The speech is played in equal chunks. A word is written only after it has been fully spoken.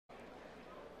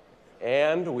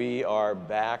And we are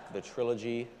back. The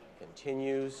trilogy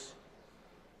continues.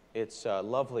 It's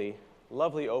lovely,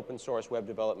 lovely open source web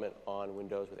development on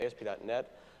Windows with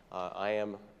ASP.NET. I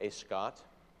am a Scott.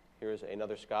 Here's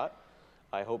another Scott.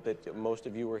 I hope that most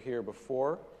of you were here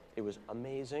before. It was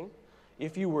amazing.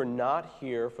 If you were not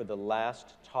here for the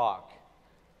last talk,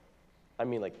 I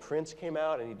mean, like Prince came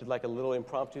out and he did like a little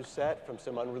impromptu set from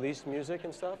some unreleased music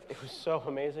and stuff. It was so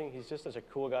amazing. He's just such a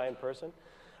cool guy in person.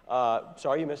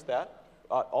 Sorry you missed that.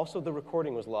 Also, the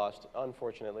recording was lost,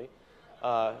 unfortunately.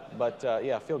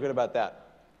 Yeah, feel good about that.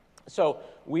 So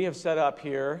we have set up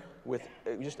here with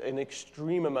just an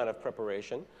extreme amount of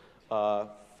preparation. 5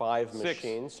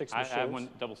 machines, 6 machines. I have one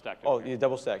double stacked. Oh, you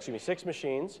double stacked. Excuse me, 6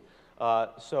 machines.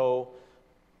 So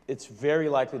it's very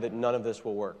likely that none of this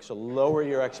will work. So lower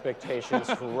your expectations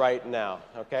right now.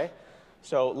 Okay.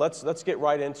 So let's get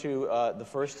right into the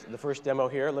first demo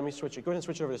here. Let me switch it. Go ahead and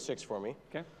switch it over to 6 for me.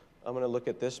 Okay. I'm going to look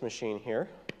at this machine here.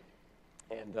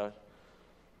 And is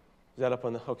that up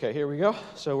on the, okay, here we go.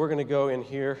 So we're going to go in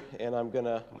here, and I'm going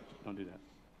to. Don't do that.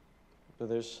 So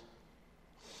there's.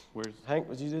 Where's? Hank,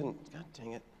 you didn't, god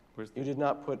dang it. Where's you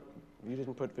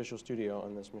didn't put Visual Studio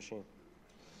on this machine.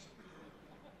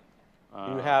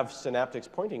 You have Synaptics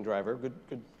pointing driver.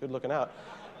 Good looking out.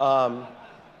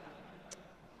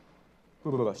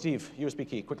 Steve, USB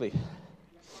key, quickly.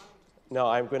 No,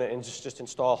 I'm going to just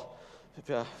install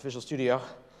Visual Studio.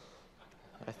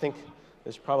 I think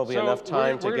there's probably enough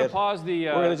time to get. We're going to pause the.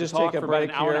 We're going to just take a break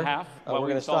about an hour and a half while we're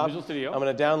we going to install stop. Visual Studio. I'm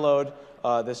going to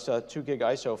download this 2 gig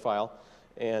ISO file,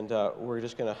 and we're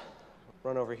just going to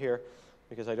run over here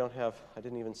because I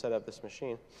didn't even set up this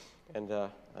machine, and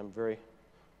I'm very,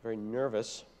 very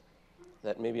nervous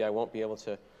that maybe I won't be able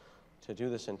to do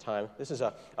this in time. This is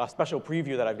a special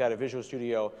preview that I've got of Visual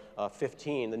Studio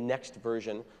 15, the next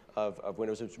version of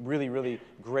Windows. It's really, really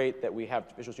great that we have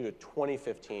Visual Studio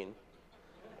 2015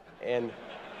 and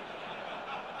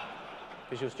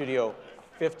Visual Studio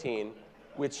 15,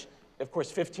 which, of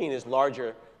course, 15 is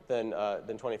larger than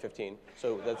 2015.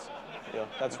 So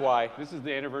that's why. This is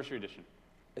the anniversary edition.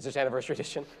 Is this anniversary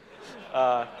edition?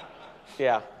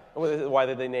 Yeah. Why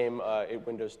did they name it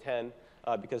Windows 10?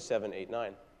 Because 7, 8,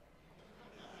 9.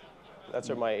 That's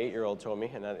what my 8-year-old told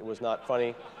me, and it was not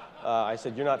funny. I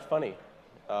said, "You're not funny,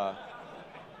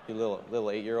 you little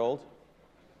 8-year-old.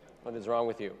 What is wrong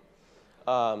with you?"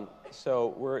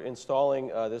 So we're installing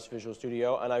this Visual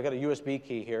Studio, and I've got a USB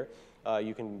key here.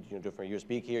 You can do it from a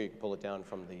USB key, or you can pull it down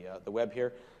from the web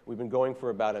here. We've been going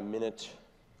for about 1 minute,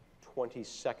 20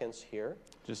 seconds here.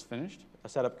 Just finished? A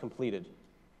setup completed.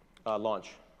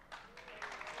 Launch.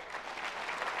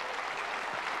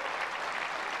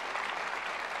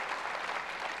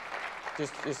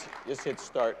 Just hit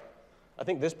start. I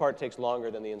think this part takes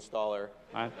longer than the installer.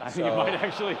 I think it might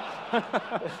actually.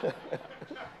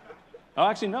 Oh,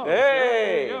 actually, no. Hey!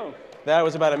 There you go. That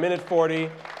was about 1 minute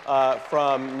 40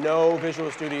 from no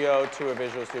Visual Studio to a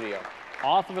Visual Studio.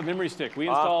 Off of a memory stick. We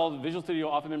installed Visual Studio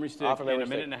off a memory stick in 1.5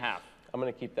 minutes. I'm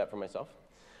going to keep that for myself.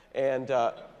 And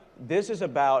this is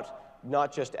about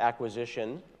not just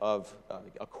acquisition of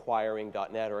acquiring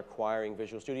 .NET or acquiring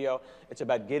Visual Studio. It's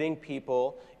about getting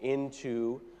people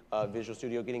into Visual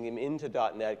Studio, getting them into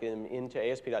 .NET, getting them into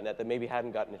ASP.NET that maybe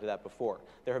hadn't gotten into that before.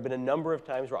 There have been a number of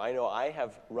times where I know I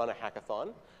have run a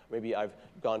hackathon. Maybe I've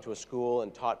gone to a school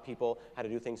and taught people how to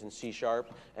do things in C#,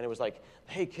 and it was like,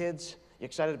 "Hey kids, you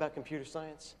excited about computer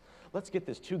science? Let's get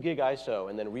this 2 gig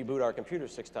ISO and then reboot our computer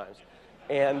 6 times."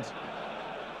 And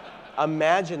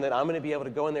imagine that I'm going to be able to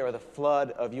go in there with a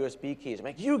flood of USB keys and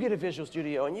make, "You get a Visual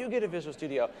Studio, and you get a Visual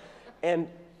Studio." And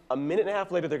 1.5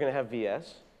 minutes later, they're going to have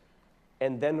VS.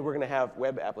 And then we're going to have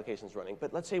web applications running.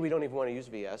 But let's say we don't even want to use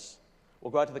VS. We'll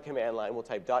go out to the command line. We'll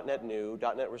type .NET new,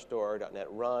 .NET restore, .NET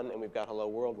run, and we've got Hello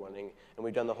World running. And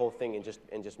we've done the whole thing in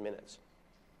just minutes.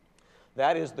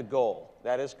 That is the goal.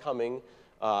 That is coming.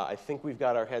 I think we've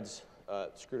got our heads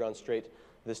screwed on straight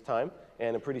this time,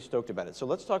 and I'm pretty stoked about it. So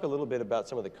let's talk a little bit about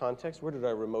some of the context. Where did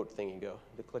our remote thingy go?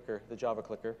 The clicker, the Java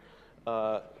clicker.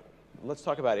 Let's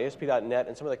talk about ASP.NET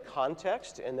and some of the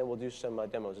context, and then we'll do some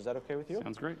demos. Is that okay with you?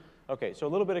 Sounds great. Okay, so a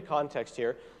little bit of context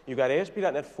here. You've got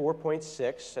ASP.NET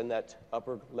 4.6 in that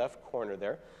upper left corner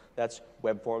there. That's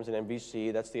Web Forms and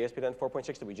MVC. That's the ASP.NET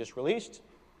 4.6 that we just released.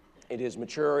 It is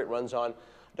mature. It runs on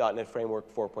 .NET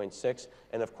Framework 4.6.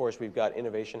 And of course, we've got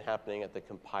innovation happening at the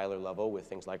compiler level with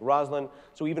things like Roslyn.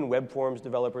 So even Web Forms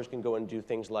developers can go and do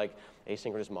things like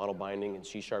asynchronous model binding and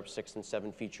C# 6 and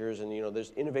 7 features. And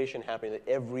there's innovation happening that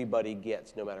everybody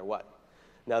gets no matter what.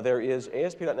 Now, there is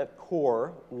ASP.NET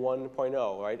Core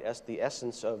 1.0, right? The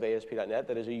essence of ASP.NET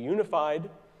that is a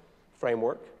unified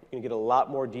framework. You can get a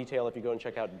lot more detail if you go and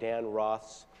check out Dan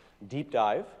Roth's deep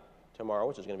dive tomorrow,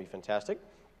 which is going to be fantastic.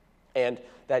 And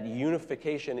that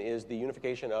unification is the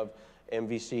unification of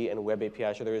MVC and Web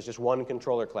API. So there is just one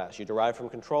controller class. You derive from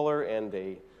controller, and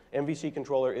a MVC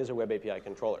controller is a Web API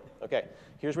controller. Okay,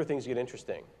 here's where things get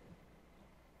interesting.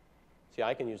 See,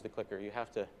 I can use the clicker. You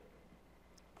have to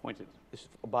point it. This is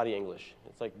body English.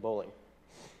 It's like bowling.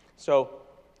 So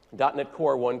 .NET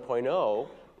Core 1.0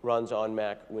 runs on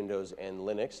Mac, Windows, and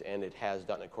Linux, and it has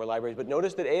 .NET Core libraries. But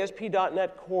notice that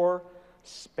ASP.NET Core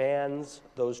spans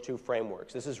those two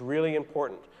frameworks. This is really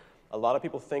important. A lot of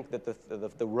people think that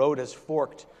the road has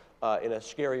forked in a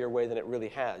scarier way than it really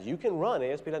has. You can run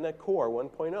ASP.NET Core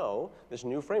 1.0, this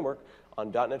new framework,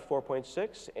 on .NET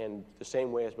 4.6 and the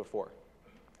same way as before.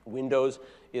 Windows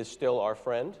is still our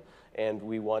friend, and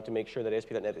we want to make sure that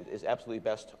ASP.NET is absolutely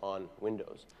best on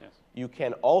Windows. Yes. You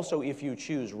can also, if you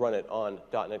choose, run it on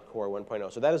 .NET Core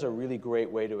 1.0. So that is a really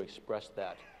great way to express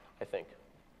that, I think.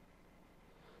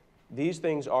 These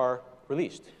things are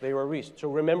released. They were released. So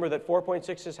remember that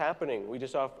 4.6 is happening. We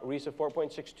just saw release of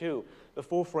 4.62. The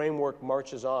full framework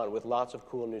marches on with lots of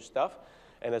cool new stuff.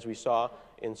 And as we saw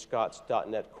in Scott's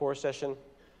 .NET Core session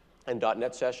and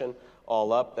 .NET session,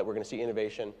 all up, that we're going to see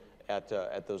innovation at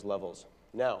those levels.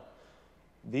 Now,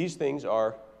 these things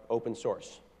are open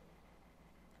source.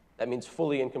 That means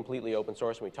fully and completely open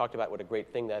source, and we talked about what a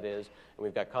great thing that is, and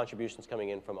we've got contributions coming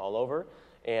in from all over,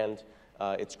 and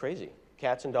it's crazy.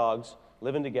 Cats and dogs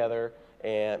living together,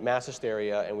 and mass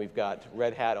hysteria, and we've got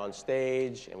Red Hat on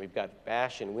stage, and we've got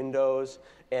Bash in Windows,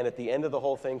 and at the end of the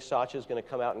whole thing, Satya's going to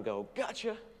come out and go,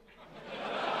 gotcha.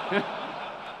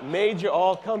 Made you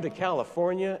all come to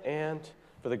California, and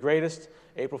for the greatest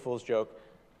April Fool's joke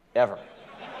ever.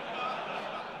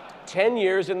 10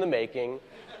 years in the making.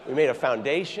 We made a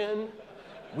foundation.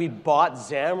 We bought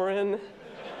Xamarin.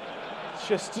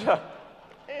 Just,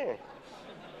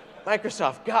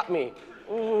 Microsoft got me.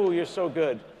 Ooh, you're so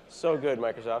good. So good,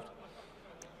 Microsoft.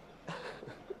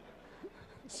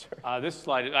 This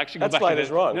slide, actually go that back slide to this.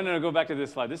 is wrong. No, go back to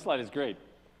this slide. This slide is great.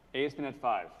 ASP.NET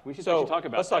 5. We should So talk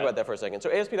about let's that. talk about that for a second. So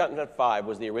ASP.NET 5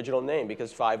 was the original name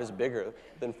because 5 is bigger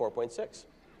than 4.6.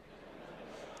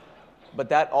 But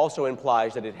that also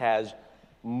implies that it has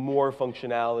more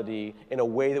functionality in a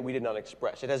way that we did not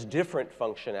express. It has different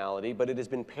functionality, but it has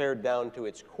been pared down to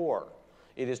its core.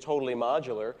 It is totally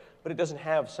modular, but it doesn't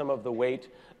have some of the weight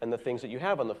and the things that you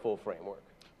have on the full framework.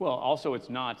 Well, also it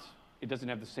doesn't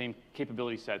have the same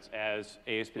capability sets as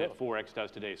ASP.NET 4x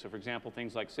does today. So for example,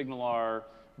 things like SignalR,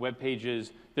 web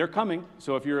pages, they're coming.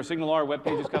 So if you're a SignalR web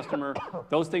pages customer,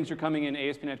 those things are coming in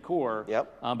ASP.NET Core,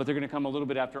 Yep. But they're going to come a little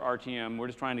bit after RTM. We're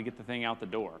just trying to get the thing out the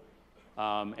door.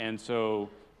 And so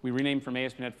we renamed from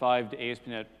ASP.NET 5 to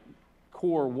ASP.NET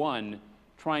Core 1,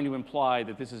 trying to imply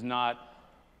that this is not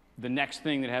the next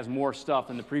thing that has more stuff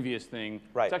than the previous thing.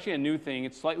 Right. It's actually a new thing.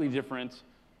 It's slightly different,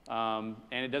 and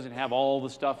it doesn't have all the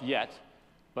stuff yet.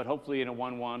 But hopefully in a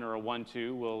 1.1 or a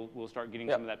 1.2, we'll start getting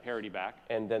some of that parity back.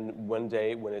 And then one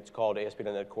day, when it's called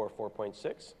ASP.NET Core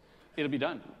 4.6, it'll be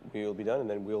done. we'll be done, and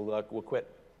then we'll quit.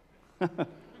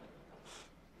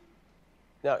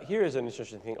 Now, here is an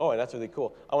interesting thing. Oh, and that's really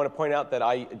cool. I want to point out that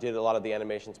I did a lot of the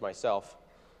animations myself.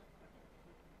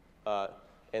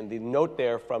 And the note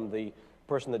there from the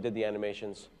person that did the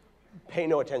animations, pay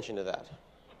no attention to that.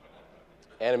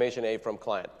 Animation A from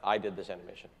client. I did this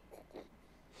animation.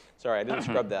 Sorry, I didn't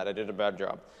scrub that. I did a bad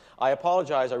job. I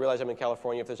apologize. I realize I'm in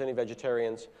California. If there's any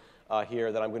vegetarians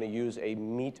here, that I'm going to use a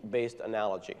meat-based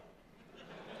analogy.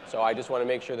 So I just want to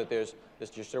make sure that there's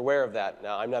just aware of that.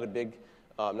 Now, I'm not a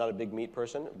big meat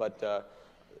person, but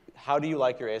how do you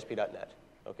like your ASP.NET?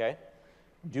 Okay?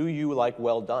 Do you like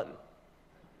well done?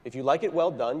 If you like it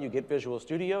well done, you get Visual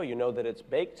Studio. You know that it's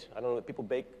baked. I don't know that people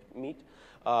bake meat.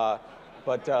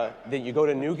 But then you go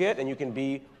to NuGet, and you can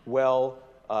be well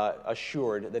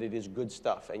assured that it is good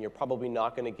stuff. And you're probably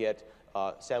not going to get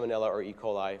Salmonella or E.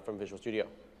 coli from Visual Studio.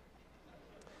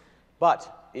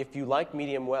 But if you like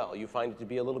medium well, you find it to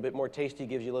be a little bit more tasty,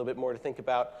 gives you a little bit more to think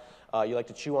about, you like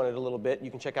to chew on it a little bit,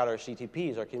 you can check out our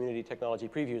CTPs, our Community Technology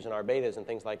Previews, and our betas and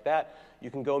things like that.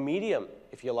 You can go medium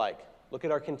if you like. Look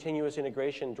at our continuous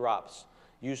integration drops.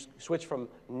 You switch from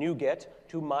NuGet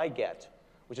to MyGet,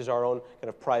 which is our own kind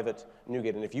of private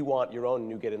NuGet. And if you want your own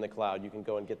NuGet in the cloud, you can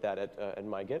go and get that at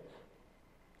MyGet,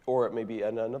 or maybe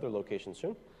at another location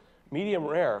soon. Medium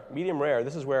rare,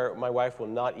 this is where my wife will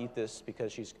not eat this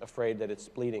because she's afraid that it's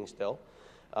bleeding still.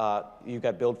 You've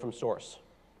got build from source.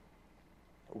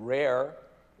 Rare,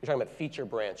 you're talking about feature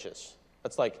branches.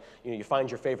 That's like, you find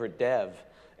your favorite dev,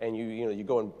 and you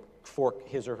go and fork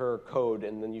his or her code,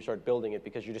 and then you start building it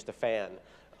because you're just a fan.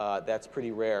 That's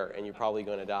pretty rare, and you're probably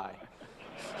going to die.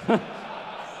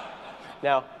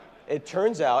 Now, It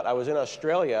turns out I was in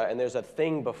Australia, and there's a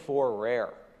thing before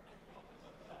rare.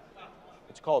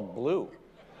 It's called blue.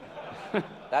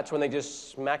 That's when they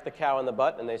just smack the cow in the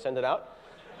butt and they send it out.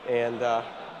 And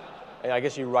I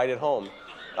guess you write it home.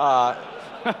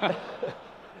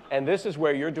 And this is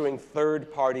where you're doing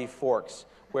third-party forks,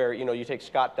 where you take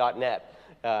Scott.net,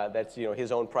 that's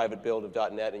his own private build of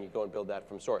 .net, and you go and build that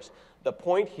from source. The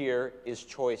point here is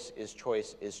choice is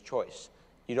choice is choice.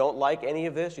 You don't like any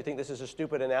of this, you think this is a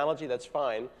stupid analogy, that's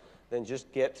fine. Then just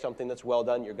get something that's well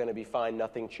done, you're going to be fine,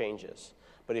 nothing changes.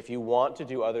 But if you want to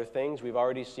do other things, we've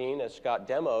already seen, as Scott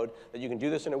demoed, that you can do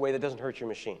this in a way that doesn't hurt your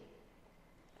machine.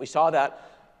 We saw that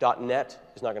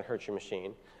 .net is not going to hurt your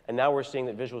machine. And now we're seeing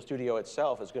that Visual Studio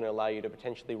itself is going to allow you to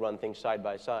potentially run things side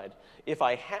by side. If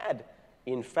I had,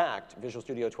 in fact, Visual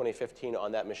Studio 2015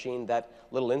 on that machine, that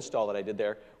little install that I did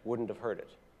there wouldn't have hurt it.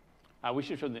 We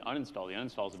should have shown the uninstall. The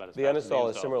uninstall is about as the fast as the uninstall install.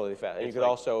 is similarly fast. And you could like,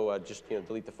 also just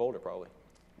delete the folder, probably.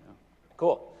 Yeah.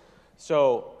 Cool.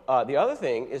 So the other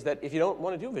thing is that if you don't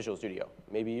want to do Visual Studio,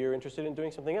 maybe you're interested in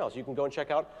doing something else, you can go and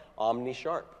check out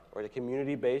OmniSharp, or the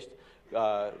community-based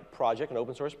project, an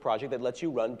open source project that lets you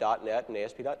run .NET and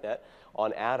ASP.NET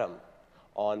on Atom,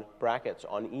 on Brackets,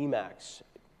 on Emacs,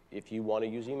 if you want to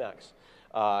use Emacs.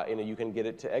 You can get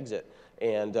it to exit.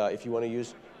 And if you want to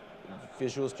use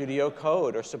Visual Studio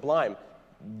Code or Sublime,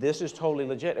 this is totally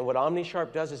legit. And what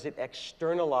OmniSharp does is it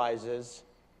externalizes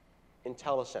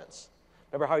IntelliSense.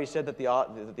 Remember how he said that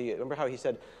remember how he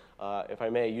said, if I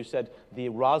may, you said the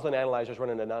Roslyn analyzer is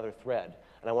running another thread.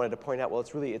 And I wanted to point out, well,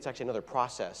 it's actually another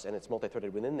process, and it's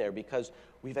multi-threaded within there because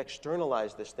we've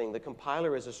externalized this thing. The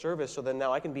compiler is a service, so then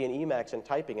now I can be in Emacs and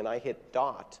typing, and I hit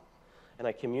dot, and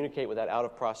I communicate with that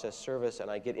out-of-process service,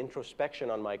 and I get introspection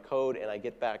on my code, and I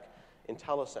get back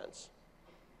IntelliSense,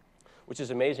 which is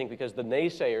amazing because the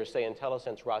naysayers say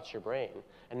IntelliSense rots your brain,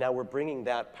 and now we're bringing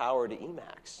that power to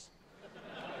Emacs.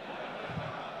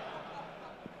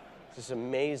 This is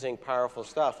amazing, powerful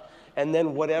stuff. And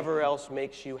then whatever else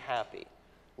makes you happy,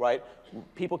 right?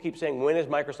 People keep saying, when is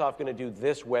Microsoft going to do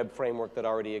this web framework that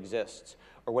already exists?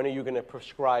 Or when are you going to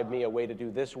prescribe me a way to do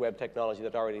this web technology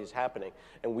that already is happening?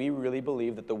 And we really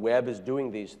believe that the web is doing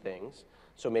these things,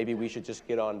 so maybe we should just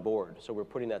get on board. So we're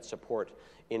putting that support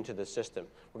into the system.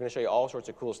 We're going to show you all sorts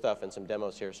of cool stuff and some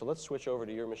demos here. So let's switch over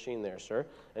to your machine there, sir,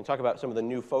 and talk about some of the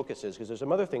new focuses, because there's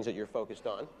some other things that you're focused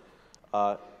on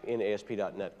in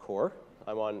ASP.NET Core.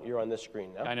 You're on this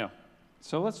screen now. I know.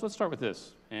 So let's start with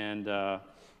this. And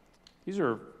these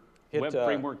are web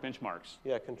framework benchmarks.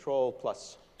 Yeah, Control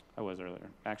plus. I was earlier,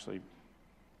 actually.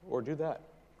 Or do that.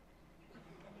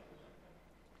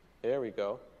 There we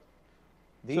go.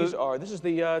 This is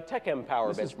the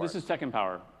TechEmpower benchmark. This is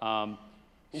TechEmpower.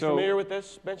 You familiar with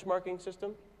this benchmarking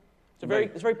system?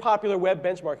 It's a very popular web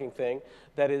benchmarking thing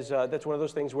that's one of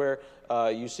those things where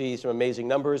you see some amazing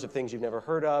numbers of things you've never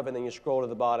heard of, and then you scroll to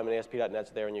the bottom and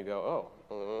ASP.NET's there, and you go,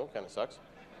 oh, kind of sucks.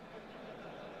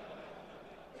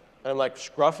 And I'm like,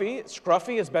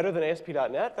 Scruffy is better than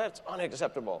ASP.NET? That's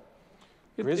unacceptable.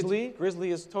 Grizzly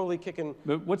is totally kicking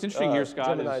But what's interesting here,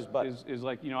 Scott, is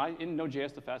like, isn't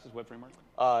Node.js the fastest web framework?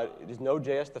 Is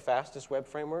Node.js the fastest web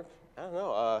framework? I don't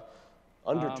know.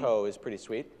 Undertow is pretty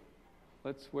sweet.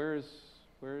 Where's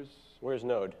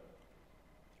Node?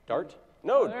 Dart?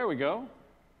 Node. Oh, there we go.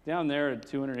 Down there at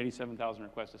 287,000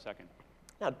 requests a second.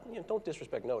 Now, don't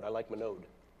disrespect Node. I like my Node.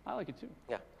 I like it too.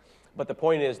 Yeah. But the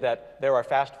point is that there are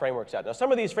fast frameworks out. Now,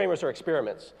 some of these frameworks are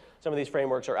experiments. Some of these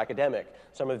frameworks are academic.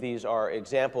 Some of these are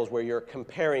examples where you're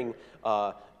comparing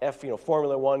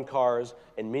Formula One cars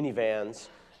and minivans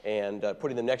and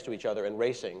putting them next to each other and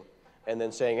racing, and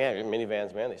then saying, hey,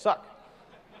 minivans, man, they suck.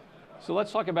 So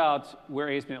let's talk about where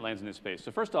ASP.NET lands in this space.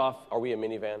 So first off, are we a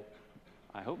minivan?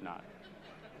 I hope not.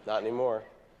 Not anymore.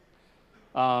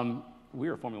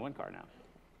 We're a Formula One car now.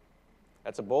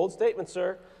 That's a bold statement,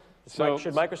 sir.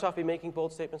 Should Microsoft be making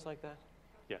bold statements like that?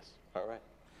 Yes. All right.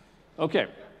 OK.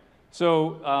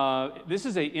 So this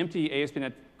is an empty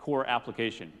ASP.NET Core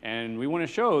application. And we want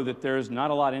to show that there's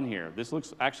not a lot in here. This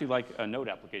looks actually like a Node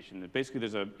application. Basically,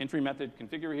 there's an entry method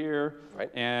configure here. Right.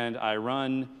 And I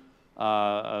run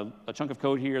a chunk of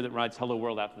code here that writes hello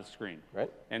world out to the screen. Right.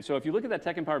 And so if you look at that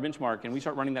TechEmpower benchmark and we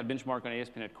start running that benchmark on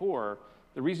ASP.NET Core,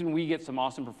 the reason we get some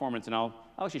awesome performance, and I'll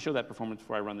actually show that performance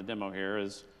before I run the demo here,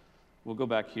 is we'll go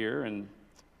back here and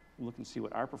look and see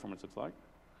what our performance looks like.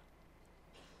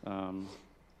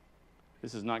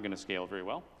 This is not going to scale very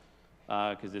well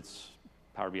because it's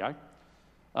Power BI.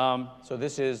 So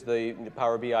this is the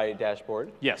Power BI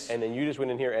dashboard. Yes. And then you just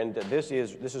went in here, and this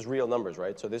is real numbers,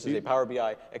 right? So this is a Power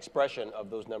BI expression of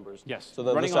those numbers. Yes. So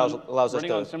then this allows us to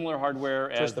running on similar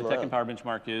hardware as the them around. TechEmpower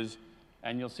benchmark is.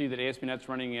 And you'll see that ASP.NET's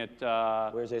running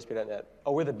at Where's ASP.NET?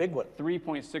 Oh, we're the big one.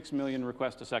 3.6 million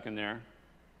requests a second there.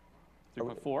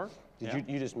 3.4?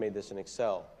 You just made this in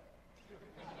Excel.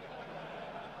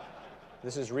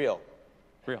 This is real.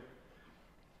 Real.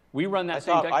 We run that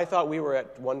I thought we were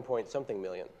at 1 point something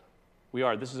million. We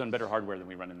are. This is on better hardware than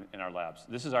we run in our labs.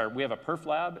 We have a perf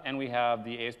lab and we have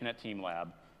the ASP.NET Team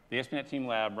lab. The ASP.NET Team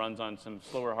lab runs on some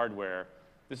slower hardware.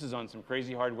 This is on some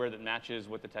crazy hardware that matches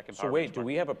what the tech and power. So wait, do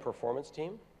we have a performance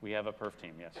team? We have a perf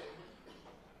team, yes.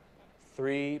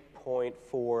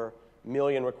 3.4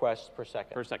 million requests per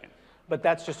second. Per second. But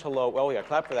that's just hello. Oh yeah,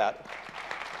 clap for that.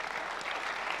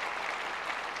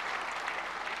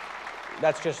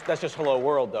 That's just Hello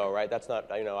World, though, right? That's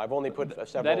not, I've only put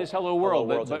several. That is Hello World,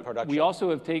 Worlds in but production. we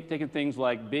also have taken things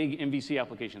like big MVC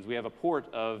applications. We have a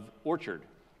port of Orchard,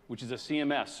 which is a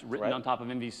CMS written on top of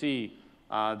MVC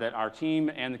that our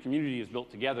team and the community has built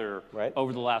together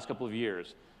over the last couple of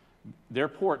years. Their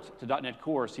port to .NET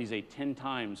Core sees a 10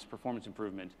 times performance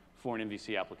improvement for an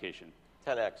MVC application.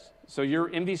 10x. So your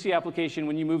MVC application,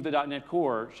 when you move to .NET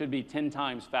Core, should be 10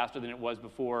 times faster than it was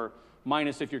before,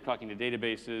 minus if you're talking to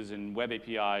databases and web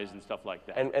APIs and stuff like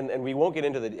that. And we won't get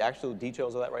into the actual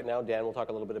details of that right now. Dan will talk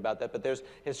a little bit about that. But there's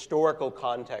historical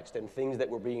context and things that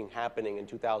were happening in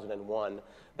 2001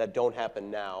 that don't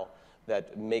happen now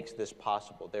that makes this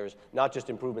possible. There's not just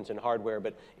improvements in hardware,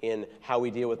 but in how we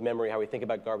deal with memory, how we think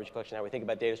about garbage collection, how we think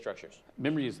about data structures.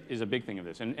 Memory is a big thing of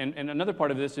this. And another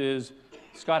part of this is,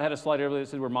 Scott had a slide earlier that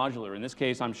said we're modular. In this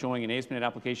case, I'm showing an ASP.NET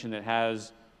application that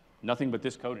has nothing but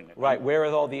this code in it. Right. Where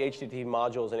are all the HTTP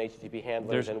modules and HTTP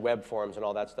handlers and web forms and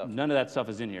all that stuff? None of that stuff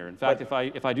is in here. In fact, if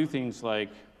I do things like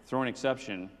throw an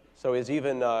exception. So is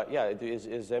even,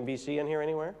 is MVC in here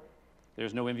anywhere?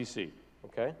 There's no MVC.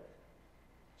 Okay.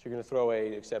 So you're going to throw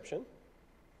an exception.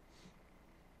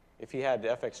 If he had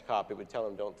FX cop, it would tell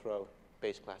him don't throw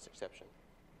base class exception.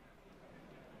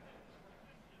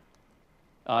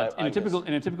 In a typical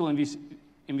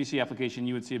MVC application,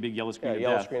 you would see a big yellow screen of death.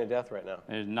 Yellow screen of death right now.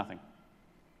 There's nothing.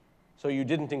 So you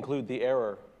didn't include the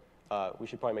error. We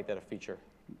should probably make that a feature.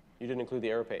 You didn't include the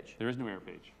error page. There is no error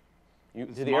page.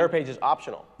 The error page is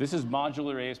optional. This is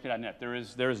modular ASP.NET. There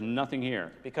is nothing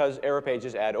here. Because error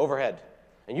pages add overhead.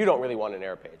 And you don't really want an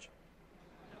error page.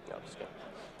 No, I'm just kidding.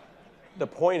 The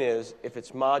point is, if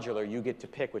it's modular, you get to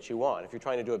pick what you want. If you're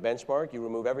trying to do a benchmark, you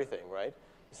remove everything, right?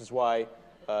 This is why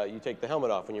you take the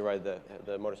helmet off when you ride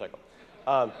the motorcycle.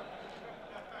 But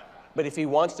if he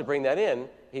wants to bring that in,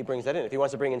 he brings that in. If he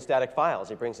wants to bring in static files,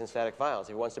 he brings in static files.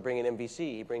 If he wants to bring in MVC,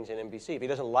 he brings in MVC. If he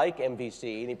doesn't like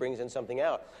MVC and he brings in something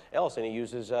else and he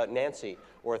uses Nancy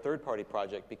or a third-party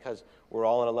project, because we're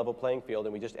all on a level playing field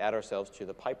and we just add ourselves to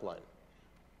the pipeline.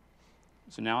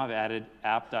 So now I've added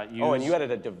app.use. Oh, and you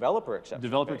added a developer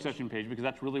exception exception page, because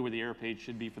that's really where the error page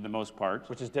should be for the most part.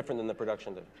 Which is different than the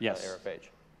production error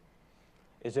page.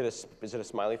 Is it a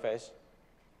smiley face?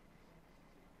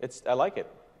 I like it.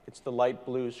 It's the light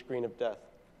blue screen of death.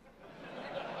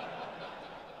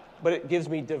 But it gives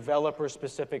me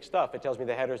developer-specific stuff. It tells me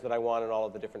the headers that I want and all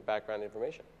of the different background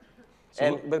information.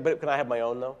 But can I have my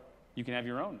own, though? You can have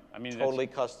your own. I mean, totally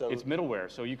custom. It's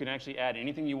middleware, so you can actually add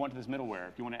anything you want to this middleware.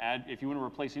 If you want to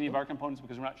replace any of our components,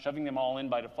 because we're not shoving them all in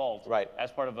by default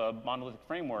as part of a monolithic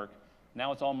framework,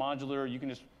 now it's all modular. You can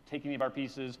just take any of our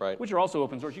pieces, which are also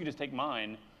open source. You can just take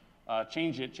mine,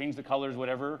 change the colors,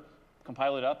 whatever,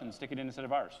 compile it up, and stick it in instead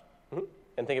of ours. Mm-hmm.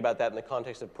 And think about that in the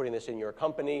context of putting this in your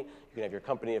company. You can have your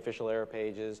company official error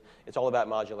pages. It's all about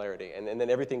modularity. And then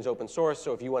everything's open source,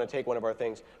 so if you want to take one of our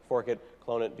things, fork it,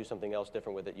 clone it, do something else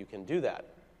different with it, you can do that.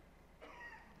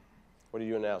 What are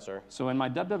you doing now, sir? So in my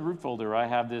www root folder, I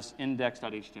have this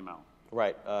index.html.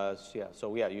 Right. Notice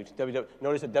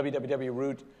that www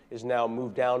root is now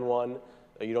moved down one.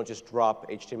 You don't just drop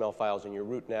HTML files in your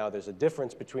root now. There's a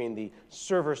difference between the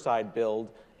server-side build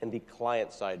and the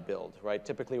client-side build, right?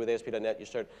 Typically with ASP.NET, you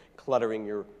start cluttering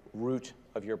your root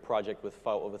of your project with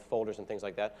folders and things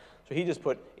like that. So he just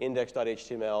put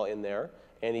index.html in there,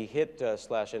 and he hit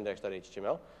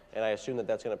 /index.html, and I assume that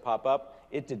that's going to pop up.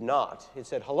 It did not. It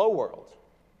said, hello world,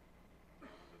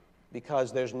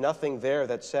 because there's nothing there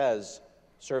that says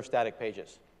serve static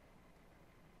pages.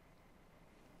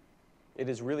 It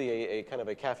is really a kind of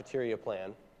a cafeteria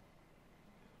plan.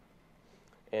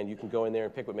 And you can go in there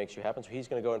and pick what makes you happen. So he's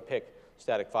going to go and pick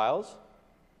static files.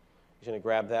 He's going to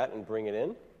grab that and bring it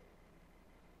in.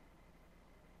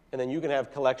 And then you can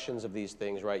have collections of these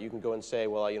things, right? You can go and say,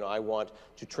 well, I want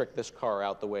to trick this car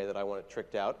out the way that I want it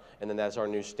tricked out. And then that's our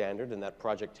new standard. And that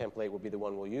project template will be the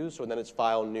one we'll use. So then it's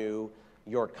file new,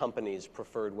 your company's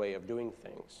preferred way of doing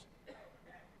things.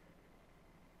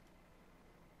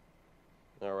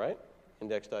 All right.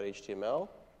 Index.html.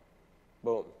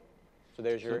 Boom. So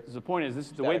there's your So the point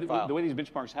is, the way these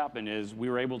benchmarks happen is we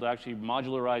were able to actually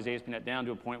modularize ASP.NET down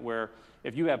to a point where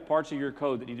if you have parts of your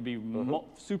code that need to be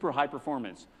super high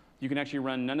performance, you can actually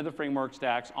run none of the framework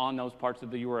stacks on those parts of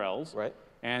the URLs. Right.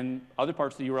 And other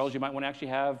parts of the URLs, you might want to actually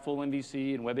have full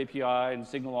MVC and Web API and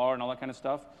SignalR and all that kind of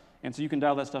stuff. And so you can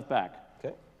dial that stuff back.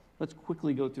 Okay. Let's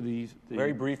quickly go through these.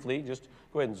 Very briefly, just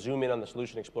go ahead and zoom in on the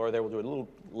Solution Explorer there. We'll do a little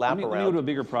lap around. Let me go to a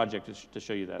bigger project to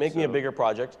show you that. Make me a bigger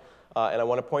project. And I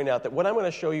want to point out that what I'm going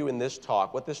to show you in this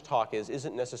talk, what this talk is,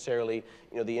 isn't necessarily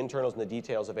the internals and the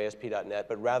details of ASP.NET,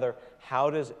 but rather how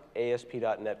does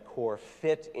ASP.NET Core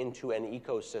fit into an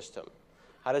ecosystem?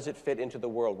 How does it fit into the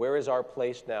world? Where is our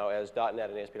place now as .NET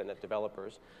and ASP.NET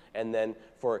developers? And then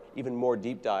for even more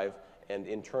deep dive and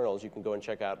internals, you can go and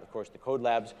check out, of course, the Code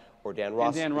Labs or Dan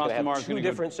Ross. Dan Ross tomorrow is going to have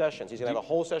two different sessions. He's going to have a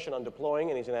whole session on deploying,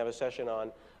 and he's going to have a session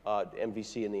on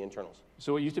MVC in the internals.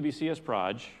 So it used to be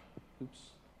CSproj,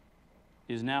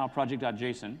 is now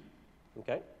project.json.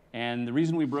 Okay. And the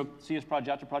reason we broke CSproj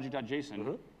out to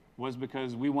project.json was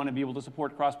because we want to be able to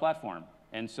support cross-platform.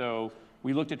 And so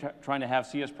we looked at trying to have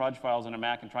CSproj files on a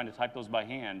Mac and trying to type those by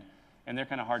hand, and they're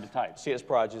kind of hard to type.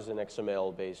 CSproj is an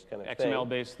XML-based kind of thing.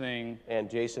 XML-based thing. And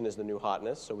JSON is the new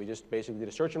hotness, so we just basically did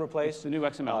a search and replace. It's the new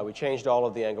XML. We changed all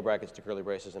of the angle brackets to curly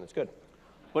braces, and it's good.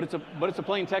 But it's a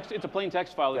plain text. It's a plain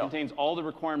text file that contains all the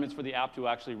requirements for the app to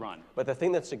actually run. But the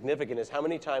thing that's significant is how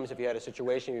many times have you had a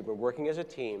situation you've been working as a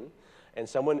team, and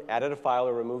someone added a file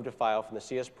or removed a file from the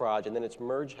CSproj, and then it's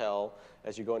merge hell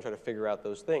as you go and try to figure out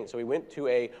those things. So we went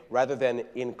to rather than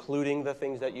including the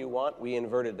things that you want, we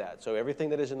inverted that. So everything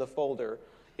that is in the folder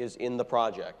is in the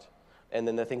project. And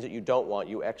then the things that you don't want,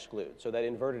 you exclude. So that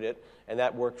inverted it, and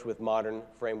that works with modern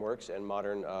frameworks and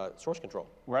modern source control.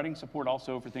 We're adding support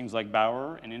also for things like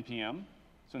Bower and NPM.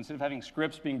 So instead of having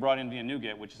scripts being brought into a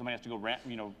NuGet, which somebody has to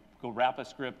go wrap a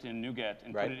script in NuGet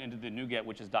and put it into the NuGet,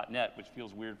 which is .NET, which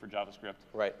feels weird for JavaScript.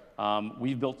 Right.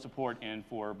 We've built support in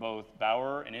for both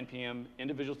Bower and NPM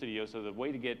in Visual Studio. So the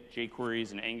way to get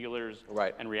jQueries and Angulars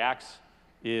and Reacts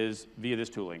is via this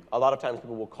tooling. A lot of times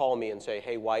people will call me and say,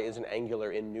 hey, why isn't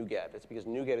Angular in NuGet? It's because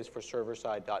NuGet is for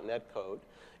server-side .NET code,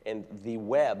 and the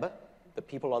web, the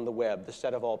people on the web, the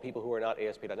set of all people who are not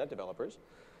ASP.NET developers,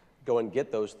 go and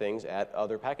get those things at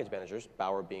other package managers,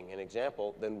 Bower being an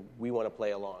example, then we want to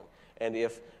play along. And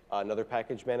if another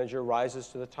package manager rises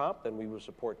to the top, then we will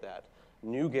support that.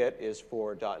 NuGet is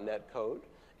for .NET code,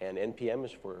 and NPM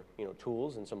is for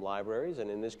tools and some libraries,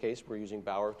 and in this case, we're using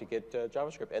Bower to get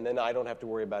JavaScript. And then I don't have to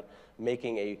worry about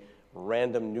making a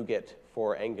random NuGet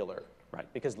for Angular.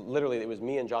 Right. Because literally, it was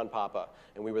me and John Papa,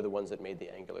 and we were the ones that made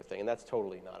the Angular thing, and that's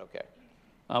totally not okay.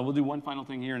 We'll do one final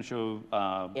thing here and show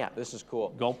yeah, this is cool.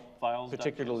 gulp files.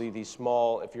 Particularly these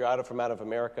small, if you're from out of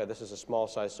America, this is a small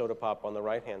size soda pop on the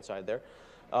right-hand side there,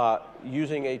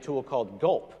 using a tool called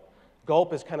Gulp.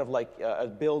 Gulp is kind of like a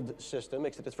build system,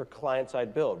 except it's for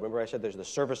client-side build. Remember I said there's the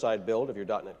server-side build of your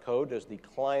 .NET code. There's the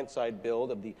client-side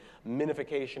build of the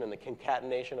minification and the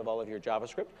concatenation of all of your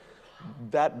JavaScript.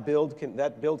 That build can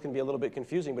be a little bit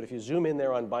confusing, but if you zoom in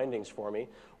there on bindings for me,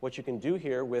 what you can do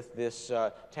here with this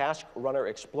Task Runner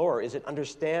Explorer is it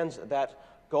understands that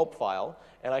Gulp file,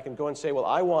 and I can go and say, well,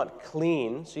 I want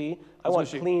clean, see? I want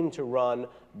clean to run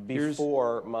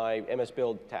before my MS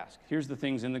Build task. Here's the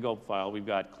things in the Gulp file. We've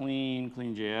got clean,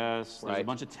 clean.js, there's a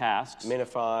bunch of tasks.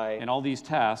 Minify. And all these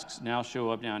tasks now show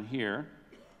up down here.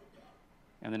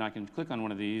 And then I can click on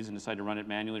one of these and decide to run it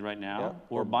manually right now,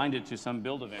 or bind it to some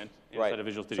build event inside of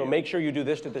Visual Studio. So make sure you do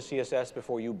this to the CSS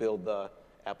before you build the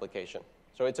application.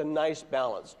 So it's a nice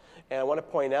balance. And I want to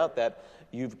point out that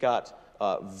you've got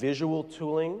visual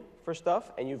tooling for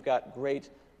stuff, and you've got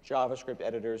great JavaScript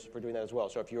editors for doing that as well.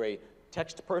 So if you're a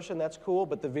text person, that's cool,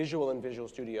 but the visual in Visual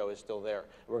Studio is still there.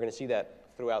 And we're going to see that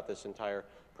throughout this entire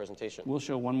presentation. We'll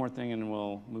show one more thing, and then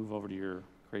we'll move over to your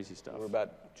crazy stuff. We're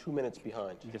about 2 minutes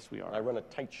behind. Yes, we are. I run a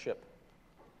tight ship.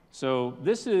 So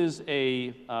this is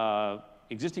a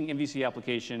existing MVC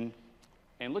application,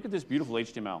 and look at this beautiful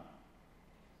HTML.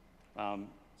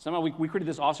 Somehow we created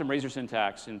this awesome Razor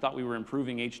syntax and thought we were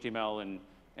improving HTML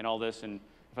and all this. And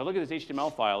if I look at this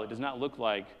HTML file, it does not look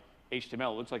like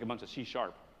HTML. It looks like a bunch of C#.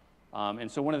 And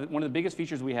so one of the biggest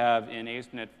features we have in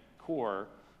ASP.NET Core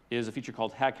is a feature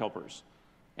called hack helpers.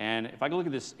 And if I go look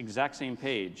at this exact same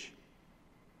page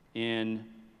in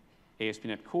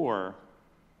ASP.NET Core,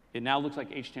 it now looks like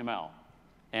HTML.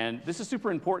 And this is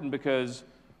super important because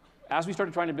as we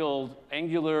started trying to build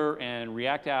Angular and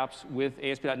React apps with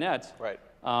ASP.NET,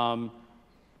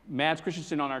 Mads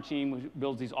Christensen on our team, who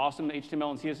builds these awesome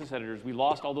HTML and CSS editors, we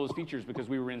lost all those features because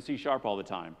we were in C# all the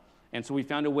time. And so we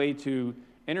found a way to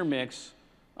intermix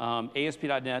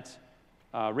ASP.NET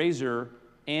Razor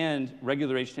and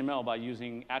regular HTML by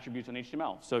using attributes on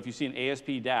HTML. So if you see an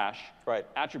ASP dash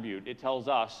attribute, it tells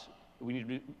us we need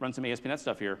to run some ASP.NET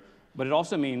stuff here. But it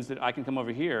also means that I can come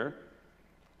over here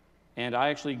and I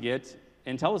actually get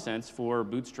IntelliSense for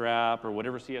Bootstrap or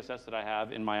whatever CSS that I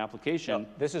have in my application.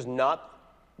 No,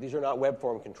 these are not web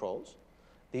form controls.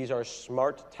 These are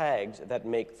smart tags that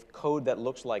make code that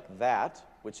looks like that,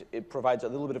 which it provides a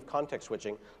little bit of context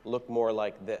switching, look more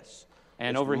like this.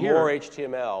 And it's over here, more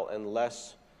HTML and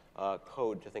less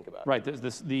code to think about. Right.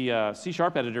 The C#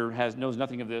 editor knows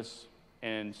nothing of this,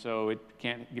 and so it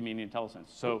can't give me any IntelliSense.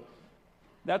 So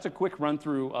that's a quick run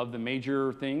through of the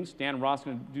major things. Dan and Ross are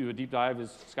going to do a deep dive,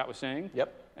 as Scott was saying.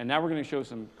 Yep. And now we're going to show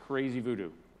some crazy voodoo.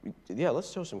 Yeah,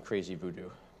 let's show some crazy voodoo,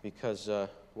 because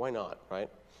why not, right?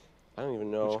 I don't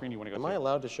even know. Which screen do you want to go Am to? I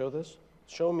allowed to show this?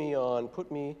 Put me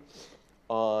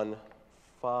on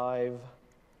 5B.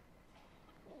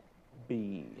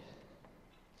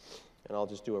 And I'll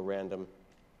just do a random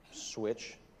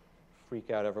switch.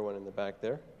 Freak out everyone in the back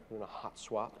there. Doing a hot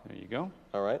swap. There you go.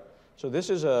 All right. So this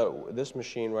is this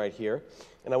machine right here.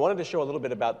 And I wanted to show a little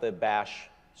bit about the Bash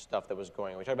stuff that was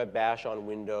going on. We talked about Bash on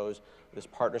Windows, this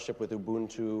partnership with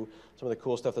Ubuntu, some of the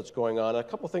cool stuff that's going on. A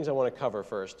couple things I want to cover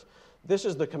first. This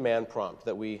is the command prompt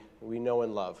that we know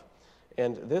and love.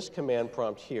 And this command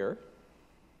prompt here,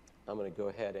 I'm going to go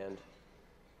ahead and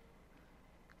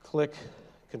click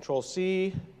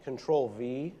Control-C,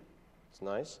 Control-V. It's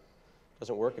nice.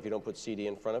 Doesn't work if you don't put CD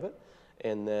in front of it.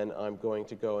 And then I'm going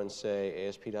to go and say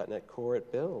ASP.NET Core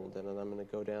at build, and then I'm going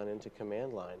to go down into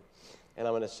command line. And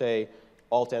I'm going to say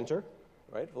Alt-Enter,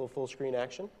 right, full screen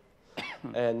action.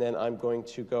 And then I'm going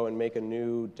to go and make a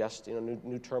new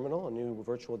new terminal, a new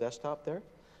virtual desktop there.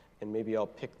 And maybe I'll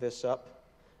pick this up,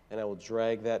 and I will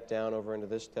drag that down over into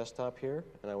this desktop here,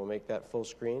 and I will make that full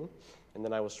screen. And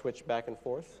then I will switch back and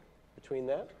forth between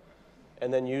that.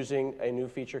 And then using a new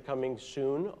feature coming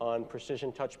soon on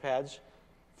precision touchpads,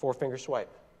 4-finger swipe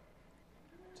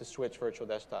to switch virtual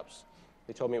desktops.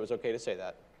 They told me it was okay to say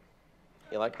that.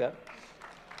 You like that?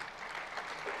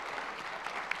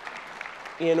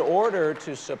 In order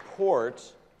to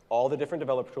support all the different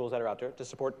developer tools that are out there, to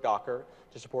support Docker,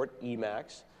 to support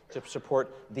Emacs, to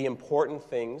support the important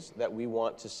things that we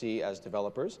want to see as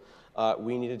developers,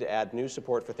 we needed to add new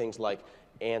support for things like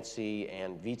ANSI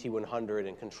and VT100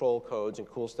 and control codes and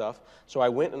cool stuff. So I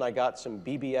went and I got some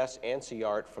BBS ANSI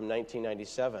art from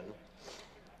 1997.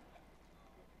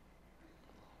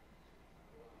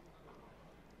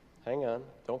 Hang on,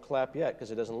 don't clap yet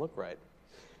because it doesn't look right.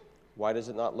 Why does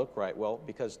it not look right? Well,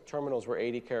 because terminals were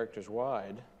 80 characters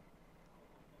wide.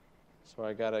 So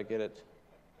I gotta get it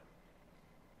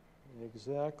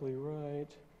exactly right.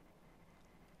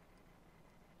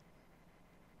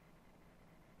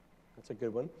 That's a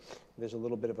good one. There's a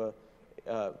little bit of a,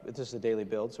 this is a daily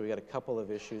build, so we got a couple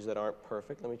of issues that aren't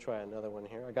perfect. Let me try another one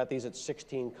here. I got these at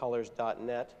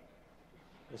 16colors.net.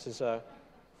 This is for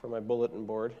my bulletin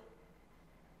board.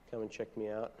 Come and check me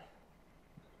out.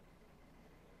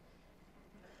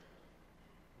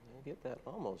 I get that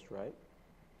almost right.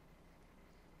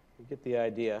 You get the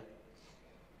idea.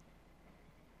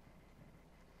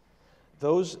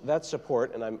 That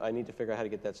support, and I need to figure out how to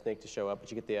get that snake to show up,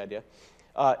 but you get the idea.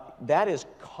 That is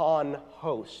con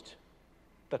host,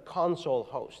 the console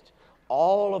host.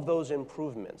 All of those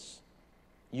improvements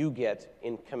you get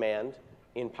in command,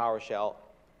 in PowerShell,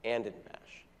 and in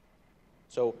Bash.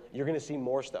 So you're going to see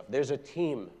more stuff. There's a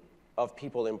team of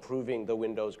people improving the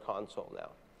Windows console now.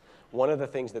 One of the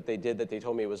things that they did that they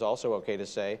told me was also okay to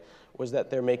say was that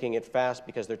they're making it fast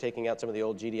because they're taking out some of the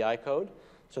old GDI code.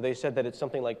 So they said that it's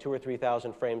something like 2,000 or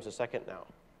 3,000 frames a second now.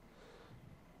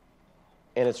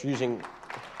 And it's using,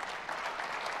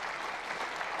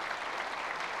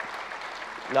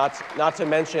 not to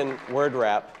mention word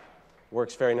wrap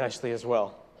works very nicely as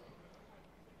well.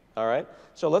 All right?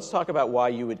 So let's talk about why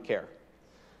you would care.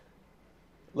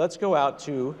 Let's go out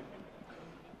to,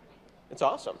 it's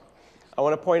awesome. I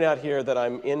want to point out here that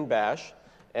I'm in Bash,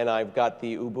 and I've got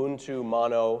the Ubuntu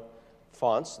Mono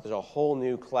fonts. There's a whole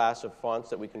new class of fonts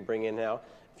that we can bring in now.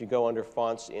 If you go under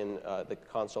fonts in the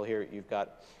console here, you've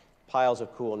got piles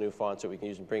of cool new fonts that we can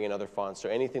use and bring in other fonts. So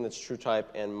anything that's TrueType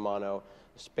and Mono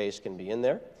space can be in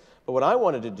there. But what I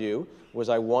wanted to do was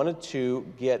I wanted to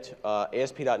get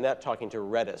ASP.NET talking to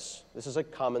Redis. This is a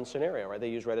common scenario, right? They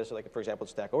use Redis, like, for example,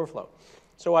 Stack Overflow.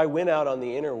 So I went out on the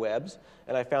interwebs,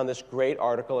 and I found this great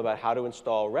article about how to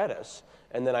install Redis.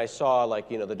 And then I saw, like,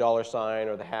 the $ or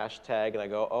the hashtag, and I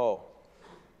go, oh,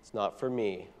 it's not for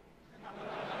me.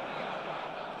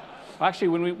 Actually,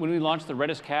 when we launched the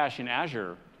Redis cache in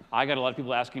Azure, I got a lot of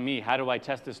people asking me, how do I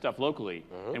test this stuff locally?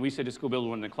 And we said, just go build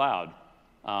one in the cloud.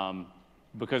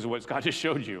 because of what Scott just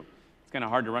showed you. It's kind of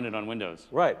hard to run it on Windows.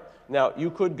 Right. Now,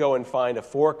 you could go and find a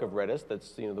fork of Redis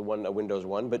that's the one, a Windows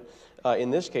one, but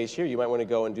in this case here, you might want to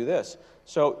go and do this.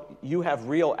 So you have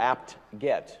real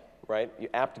apt-get, right?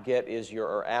 Apt-get is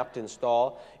or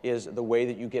apt-install is the way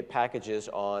that you get packages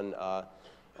on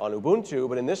Ubuntu,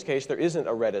 but in this case, there isn't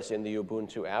a Redis in the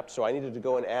Ubuntu app, so I needed to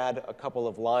go and add a couple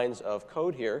of lines of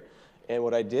code here, and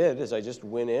what I did is I just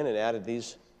went in and added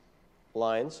these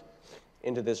lines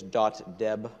into this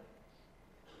 .deb.list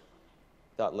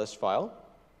file.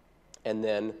 And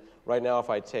then right now, if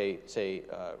I say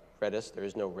Redis, there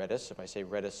is no Redis. If I say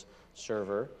Redis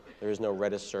server, there is no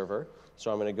Redis server.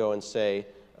 So I'm going to go and say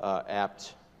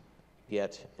apt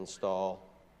get install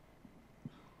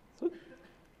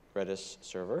Redis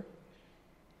server.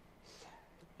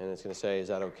 And it's going to say, is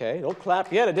that OK? Don't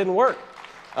clap yet. It didn't work.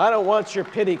 I don't want your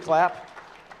pity clap.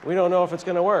 We don't know if it's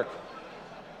going to work.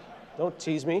 Don't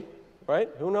tease me. Right?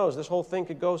 Who knows? This whole thing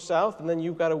could go south, and then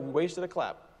you've got a wasted a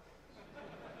clap.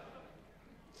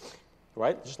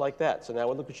 Right? Just like that. So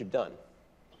now look what you've done.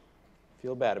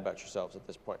 Feel bad about yourselves at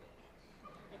this point.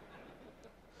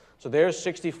 So there's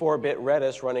 64-bit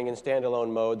Redis running in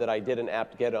standalone mode that I did an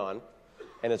apt-get on,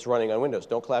 and it's running on Windows.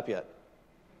 Don't clap yet.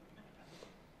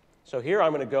 So here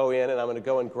I'm going to go in, and I'm going to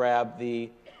go and grab the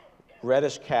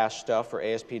Redis cache stuff for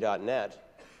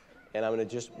ASP.NET, and I'm going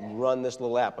to just run this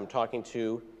little app. I'm talking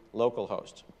to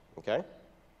localhost, okay?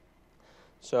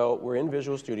 So we're in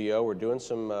Visual Studio. We're doing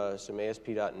some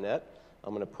ASP.NET.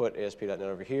 I'm going to put ASP.NET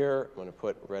over here. I'm going to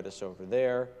put Redis over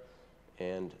there.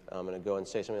 And I'm going to go and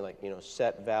say something like,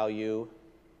 set value.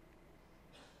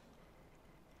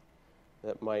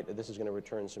 This is going to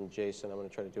return some JSON. I'm going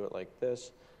to try to do it like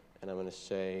this. And I'm going to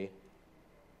say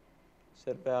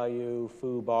set value,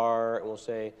 foobar, and we'll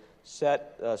say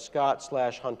set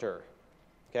Scott/Hunter,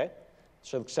 okay?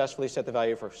 Successfully set the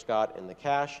value for Scott in the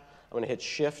cache. I'm going to hit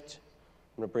Shift.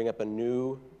 I'm going to bring up a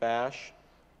new bash.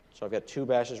 So I've got 2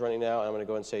 bashes running now. I'm going to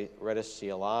go and say Redis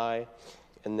CLI.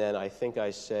 And then I think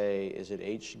I say, is it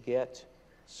hget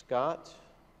Scott?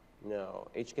 No,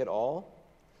 hget all?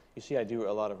 You see I do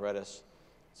a lot of Redis.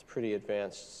 It's pretty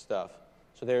advanced stuff.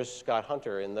 So there's Scott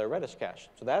Hunter in the Redis cache.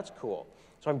 So that's cool.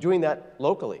 So I'm doing that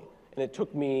locally. And it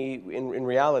took me, in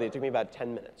reality, it took me about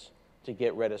 10 minutes to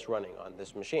get Redis running on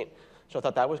this machine. So I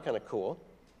thought that was kind of cool.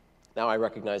 Now I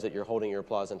recognize that you're holding your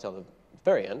applause until the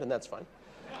very end, and that's fine.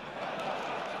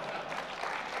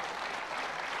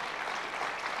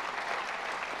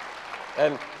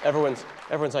 And everyone's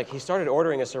like, he started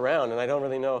ordering us around, and I don't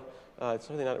really know. It's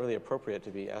really not really appropriate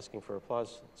to be asking for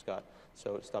applause, Scott.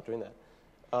 So stop doing that.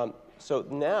 So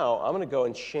now I'm going to go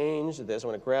and change this. I'm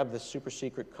going to grab this super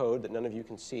secret code that none of you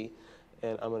can see,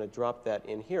 and I'm going to drop that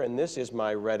in here. And this is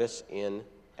my Redis in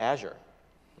Azure.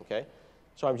 Okay?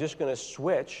 So I'm just going to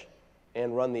switch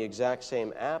and run the exact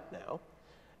same app now.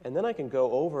 And then I can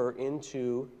go over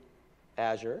into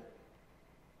Azure.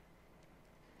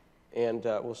 And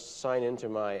we'll sign into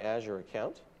my Azure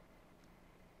account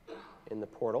in the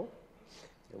portal.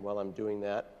 And while I'm doing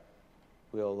that,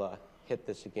 we'll hit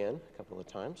this again a couple of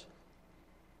times.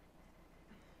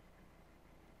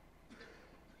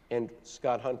 And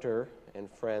Scott Hunter and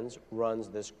friends runs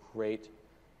this great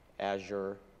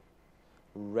Azure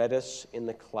Redis in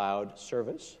the cloud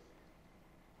service.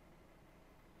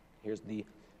 Here's the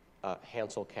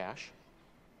Hansel cache.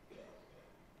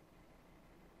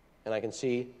 And I can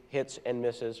see hits and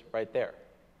misses right there.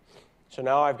 So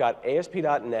now I've got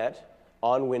ASP.NET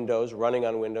on Windows, running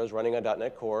on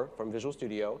 .NET Core from Visual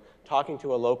Studio, talking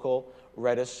to a local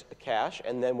Redis cache,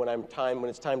 and then when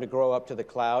it's time to grow up to the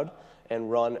cloud and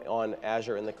run on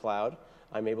Azure in the cloud,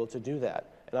 I'm able to do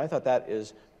that. And I thought that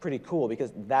is pretty cool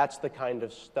because that's the kind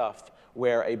of stuff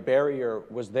where a barrier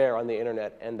was there on the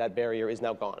internet and that barrier is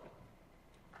now gone.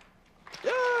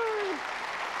 Yay!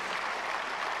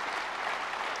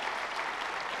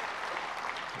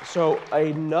 So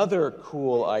another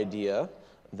cool idea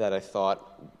that I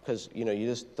thought, because you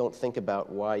just don't think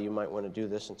about why you might want to do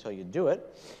this until you do it,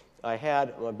 I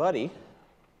had my buddy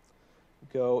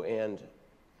go and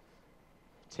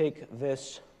take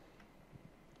this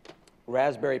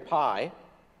Raspberry Pi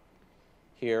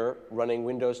here running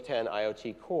Windows 10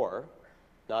 IoT Core,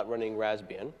 not running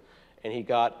Raspbian, and he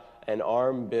got an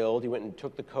ARM build. He went and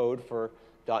took the code for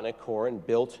 .NET Core and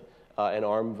built an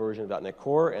ARM version of .NET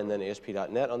Core and then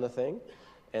ASP.NET on the thing.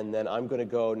 And then I'm going to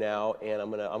go now, and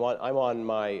I'm on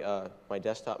my my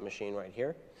desktop machine right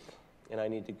here, and I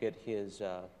need to get his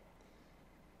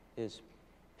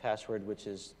password, which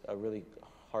is a really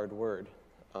hard word.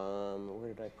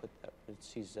 Where did I put that?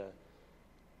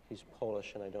 He's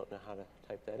Polish, and I don't know how to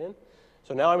type that in.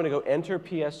 So now I'm going to go enter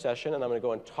PS session, and I'm going to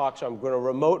go and talk. So I'm going to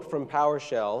remote from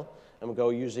PowerShell. I'm going to go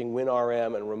using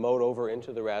WinRM and remote over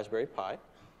into the Raspberry Pi.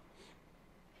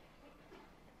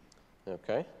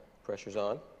 OK, pressure's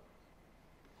on.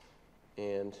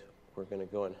 And we're going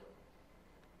to go and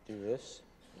do this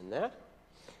and that.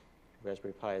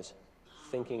 Raspberry Pi is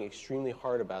thinking extremely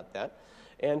hard about that.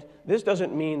 And this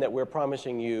doesn't mean that we're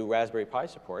promising you Raspberry Pi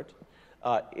support.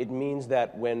 It means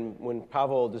that when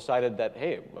Pavel decided that,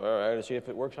 hey, all right, let's see if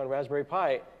it works on Raspberry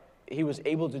Pi, he was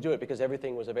able to do it because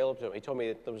everything was available to him. He told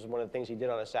me that was one of the things he did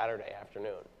on a Saturday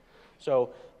afternoon.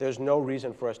 So there's no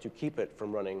reason for us to keep it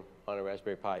from running on a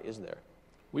Raspberry Pi, is there?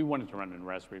 We wanted to run in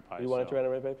Raspberry Pi. You wanted to run a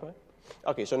Raspberry Pi?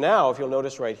 OK, so now if you'll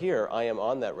notice right here, I am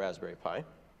on that Raspberry Pi.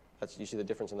 You see the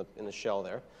difference in the shell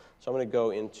there. So I'm going to go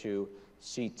into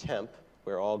ctemp,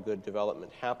 where all good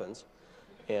development happens.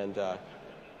 And I'm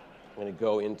going to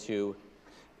go into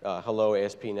hello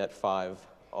ASP.NET 5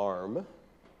 ARM.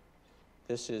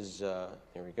 This is,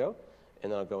 here we go.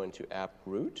 And then I'll go into app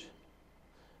root.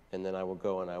 And then I will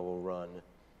go and I will run,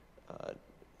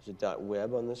 is it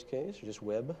 .web on this case, or just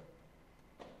web?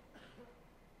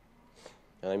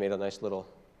 And I made a nice little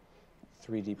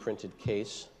 3D printed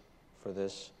case for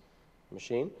this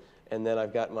machine. And then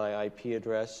I've got my IP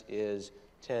address is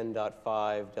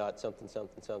 10.5. something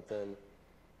something something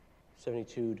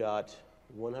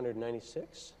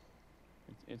 72.196.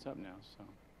 It's up now, so.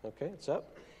 OK, it's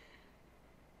up.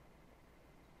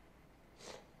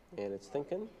 And it's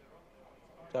thinking.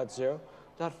 .0,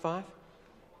 .5.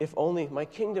 If only my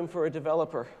kingdom for a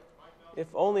developer. If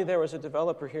only there was a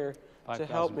developer here to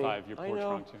help me. 5005, your port's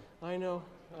wrong too. I know.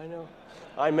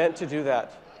 I meant to do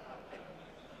that.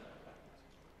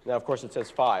 Now, of course, it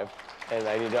says 5, and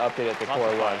I need to update it to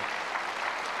Core 1.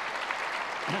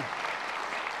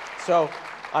 So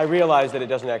I realized that it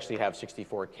doesn't actually have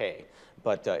 64K,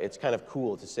 but it's kind of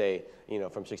cool to say,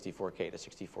 from 64K to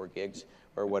 64 gigs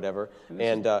or whatever.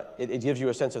 And it gives you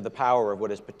a sense of the power of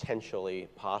what is potentially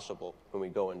possible when we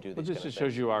go and do these kind of things. Well, this just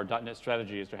shows you our .NET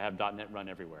strategy is to have .NET run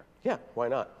everywhere. Yeah, why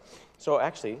not? So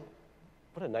actually,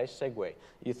 what a nice segue.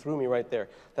 You threw me right there.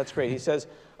 That's great. He says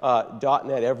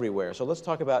 .NET everywhere. So let's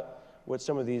talk about what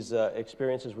some of these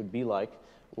experiences would be like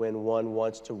when one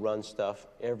wants to run stuff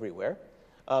everywhere.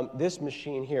 This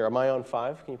machine here, am I on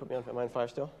 5? Can you put me on, am I on 5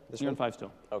 still? You're on 5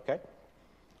 still. OK.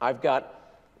 I've got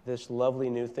this lovely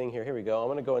new thing here. Here we go. I'm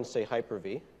going to go and say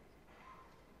Hyper-V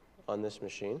on this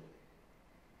machine.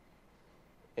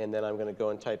 And then I'm going to go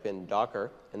and type in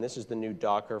Docker. And this is the new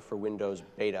Docker for Windows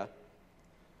Beta.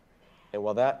 And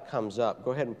while that comes up,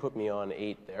 go ahead and put me on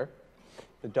 8 there.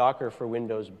 The Docker for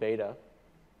Windows Beta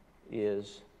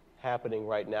is happening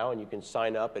right now, and you can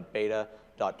sign up at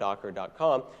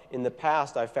beta.docker.com. In the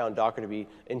past, I found Docker to be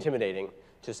intimidating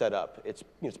to set up. It's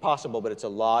possible, but it's a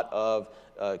lot of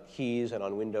keys, and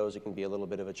on Windows, it can be a little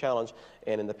bit of a challenge.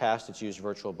 And in the past, it's used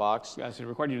VirtualBox. Yeah, so it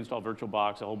required you to install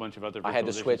VirtualBox, a whole bunch of other virtualization I had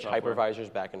to switch software.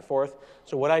 hypervisors back and forth.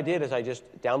 So what I did is I just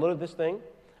downloaded this thing.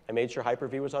 I made sure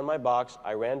Hyper-V was on my box.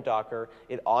 I ran Docker.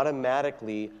 It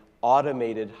automatically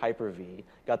automated Hyper-V,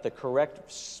 got the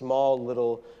correct small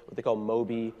little, what they call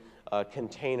Moby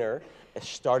container,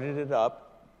 started it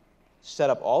up, set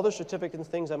up all the certificates and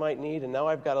things I might need, and now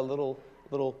I've got a little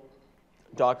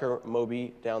Docker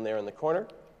Moby down there in the corner.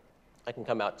 I can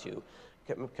come out to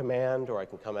command, or I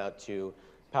can come out to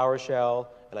PowerShell,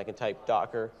 and I can type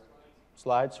Docker.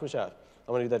 Slide, switch out.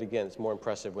 I'm going to do that again. It's more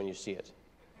impressive when you see it.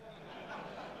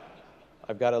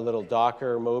 I've got a little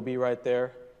Docker Moby right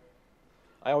there.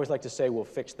 I always like to say we'll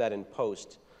fix that in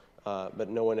post, but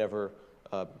no one ever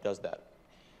does that.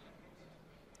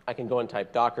 I can go and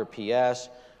type Docker PS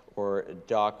or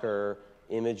Docker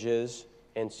images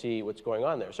and see what's going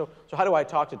on there. So how do I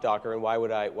talk to Docker, and why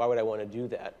would I want to do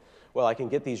that? Well, I can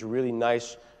get these really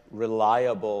nice,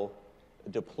 reliable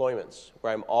deployments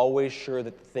where I'm always sure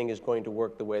that the thing is going to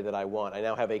work the way that I want. I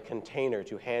now have a container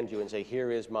to hand you and say,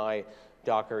 here is my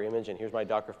Docker image, and here's my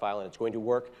Docker file, and it's going to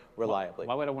work reliably.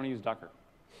 Why would I want to use Docker?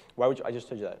 Why would you? I just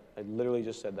told you that. I literally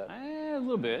just said that. A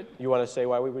little bit. You want to say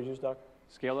why we would use Docker?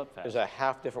 Scale up fast. There's a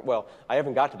half different, well, I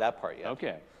haven't got to that part yet.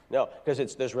 Okay. No,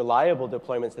 because there's reliable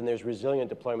deployments, then there's resilient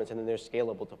deployments, and then there's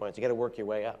scalable deployments. You got to work your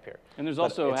way up here. And there's But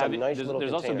also it's a nice little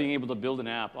there's also container. being able to build an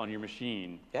app on your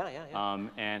machine. Yeah.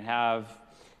 And have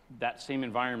that same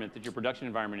environment that your production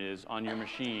environment is on your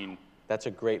machine. That's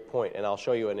a great point, and I'll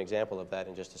show you an example of that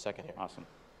in just a second here. Awesome.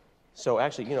 So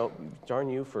actually, darn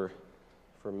you for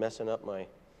messing up my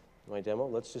demo.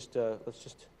 Let's just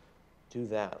do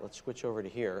that. Let's switch over to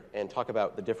here and talk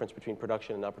about the difference between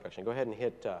production and not production. Go ahead and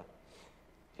hit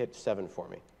 7 for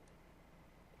me.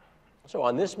 So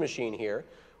on this machine here,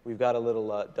 we've got a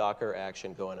little Docker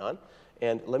action going on.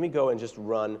 And let me go and just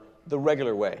run the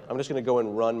regular way. I'm just going to go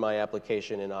and run my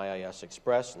application in IIS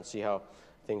Express and see how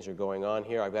things are going on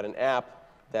here. I've got an app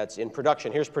that's in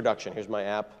production. Here's production. Here's my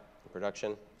app in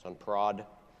production. It's on prod.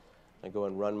 I go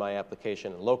and run my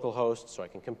application in localhost so I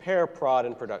can compare prod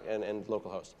and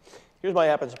localhost. Here's my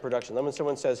app in production. Then when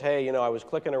someone says, hey, I was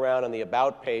clicking around on the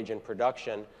About page in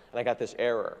production, and I got this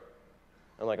error.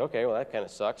 I'm like, OK, well, that kind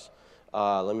of sucks.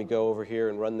 Let me go over here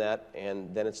and run that.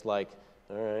 And then it's like,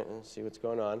 all right, let's see what's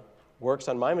going on. Works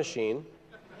on my machine.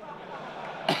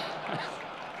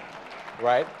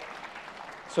 Right?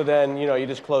 So then, you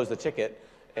just close the ticket,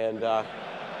 and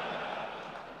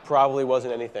probably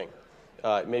wasn't anything.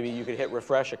 Maybe you could hit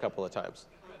refresh a couple of times.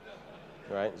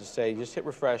 Right? Just hit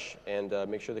refresh and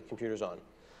make sure the computer's on.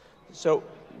 So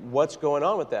what's going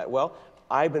on with that? Well,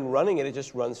 I've been running it. It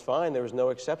just runs fine. There was no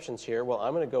exceptions here. Well,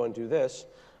 I'm going to go and do this.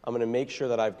 I'm going to make sure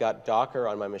that I've got Docker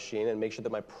on my machine and make sure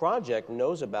that my project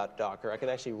knows about Docker. I can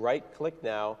actually right-click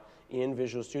now in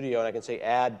Visual Studio, and I can say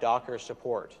Add Docker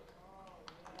Support.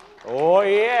 Oh,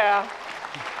 yeah.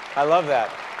 I love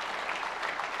that.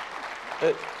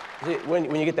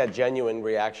 When you get that genuine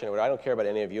reaction, I don't care about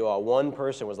any of you all. One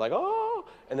person was like, oh,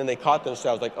 and then they caught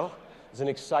themselves like, oh, it's an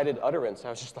excited utterance.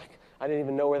 I was just like, I didn't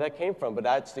even know where that came from. But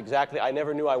that's exactly, I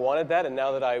never knew I wanted that, and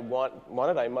now that I want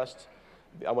it, I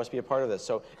must be a part of this.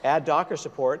 So add Docker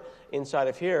support inside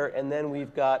of here, and then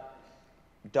we've got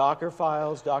Docker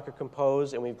files, Docker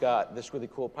Compose, and we've got this really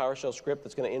cool PowerShell script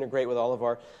that's going to integrate with all of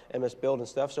our MS Build and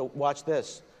stuff. So watch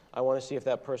this. I want to see if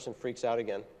that person freaks out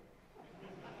again.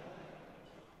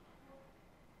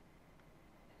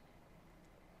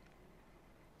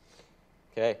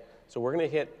 Okay, so we're going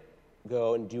to hit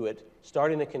go and do it.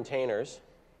 Starting the containers.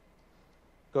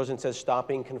 Goes and says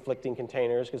stopping conflicting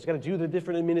containers, because it's got to do the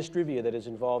different administrivia that is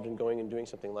involved in going and doing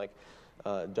something like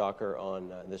Docker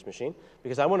on this machine,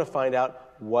 because I want to find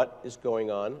out what is going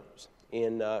on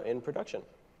in production.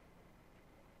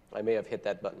 I may have hit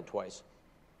that button twice.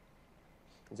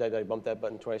 Did I bump that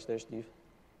button twice there, Steve?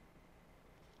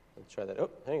 Let's try that. Oh,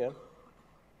 hang on.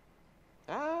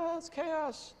 Ah, it's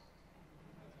chaos.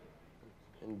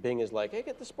 And Bing is like, hey,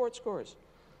 get the sports scores.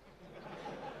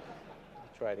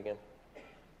 Try it again.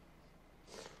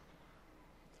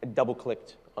 I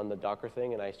double-clicked on the Docker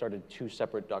thing, and I started 2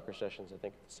 separate Docker sessions, I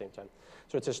think, at the same time.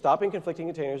 So it says stopping conflicting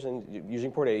containers and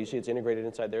using port 80. You see it's integrated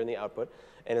inside there in the output,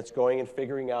 and it's going and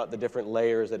figuring out the different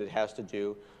layers that it has to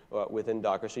do within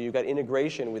Docker. So you've got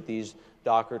integration with these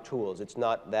Docker tools. It's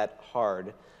not that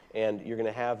hard, and you're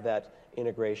going to have that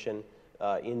integration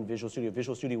in Visual Studio.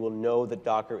 Visual Studio will know that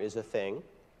Docker is a thing.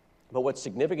 But what's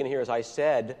significant here is I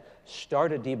said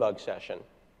start a debug session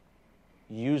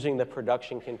using the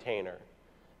production container.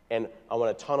 And I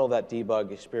want to tunnel that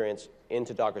debug experience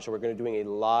into Docker. So we're going to be doing a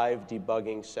live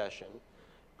debugging session,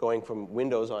 going from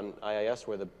Windows on IIS,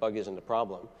 where the bug isn't a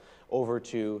problem, over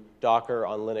to Docker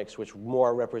on Linux, which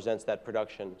more represents that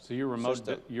production So you're remote,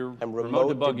 system.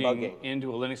 remote debugging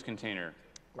into a Linux container.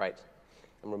 Right.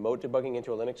 I'm remote debugging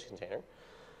into a Linux container.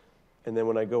 And then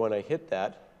when I go and I hit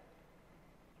that,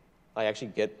 I actually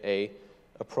get a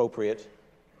appropriate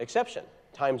exception.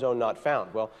 Time zone not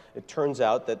found. Well, it turns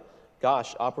out that,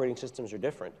 gosh, operating systems are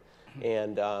different.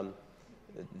 And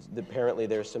apparently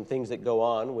there's some things that go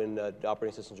on when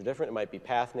operating systems are different. It might be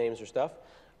path names or stuff.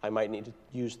 I might need to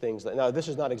use things like, now this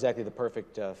is not exactly the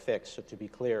perfect fix, so to be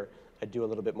clear, I do a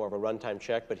little bit more of a runtime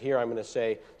check. But here I'm going to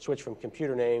say switch from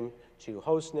computer name to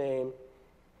host name.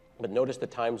 But notice the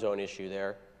time zone issue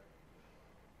there.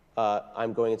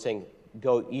 I'm going and saying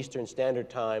go Eastern Standard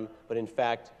Time, but in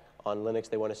fact, on Linux,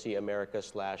 they want to see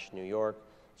America/New York.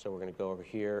 So we're going to go over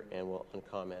here and we'll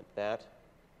uncomment that,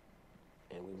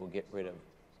 and we will get rid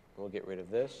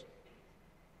of this.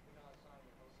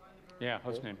 Yeah,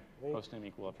 hostname. Hostname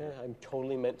equal up here. I'm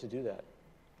totally meant to do that.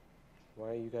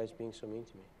 Why are you guys being so mean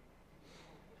to me?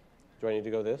 Do I need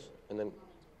to go this and then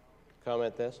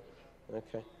comment this?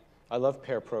 Okay. I love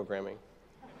pair programming.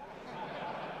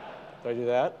 Do I do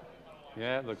that?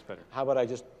 Yeah, it looks better. How about I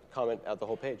just comment out the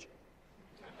whole page?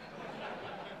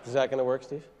 Is that going to work,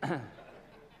 Steve?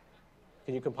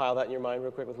 Can you compile that in your mind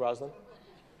real quick with Rosalind?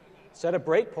 Set a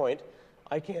breakpoint.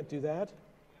 I can't do that.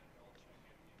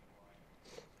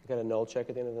 You got a null check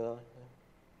at the end of the line?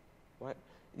 What?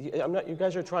 You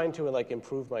guys are trying to like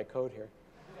improve my code here.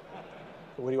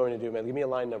 What do you want me to do, man? Give me a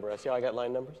line number. I see how I got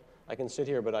line numbers? I can sit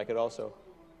here, but I could also.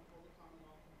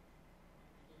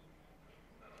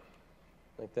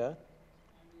 Like that?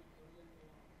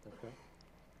 Okay.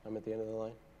 I'm at the end of the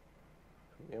line.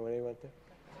 Yeah, what do you want to do?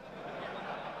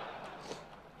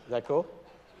 Is that cool?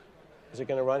 Is it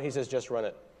going to run? He says just run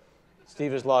it.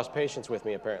 Steve has lost patience with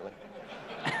me, apparently.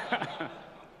 I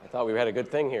thought we had a good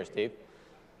thing here, Steve.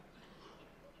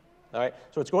 All right,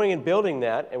 so it's going and building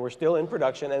that, and we're still in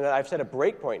production, and I've set a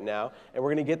breakpoint now, and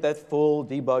we're going to get that full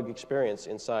debug experience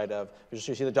inside of Visual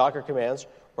Studio. You see the Docker commands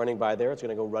running by there. It's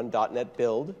going to go run .NET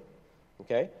build,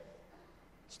 okay?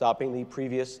 Stopping the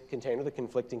previous container, the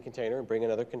conflicting container, and bring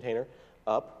another container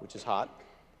up, which is hot,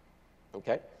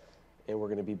 okay? And we're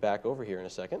going to be back over here in a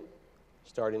second,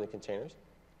 starting the containers.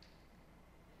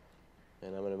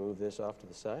 And I'm going to move this off to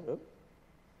the side. Oop.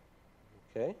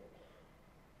 Okay.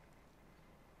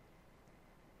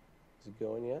 Is it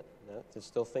going yet? No, it's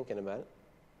still thinking about it.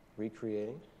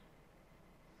 Recreating.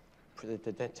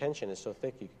 The tension is so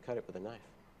thick you can cut it with a knife.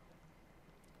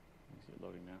 Is it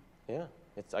loading now? Yeah,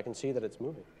 I can see that it's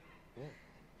moving. Yeah.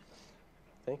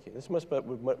 Thank you. This must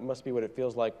be what it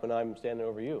feels like when I'm standing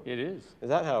over you. It is. Is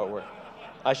that how it works?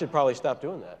 I should probably stop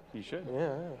doing that. You should.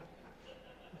 Yeah.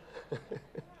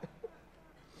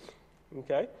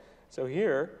 Okay, so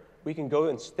here we can go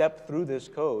and step through this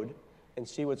code and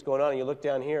see what's going on. And you look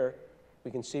down here,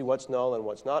 we can see what's null and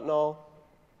what's not null.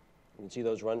 You can see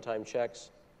those runtime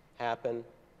checks happen.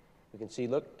 We can see,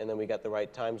 look, and then we got the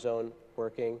right time zone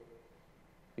working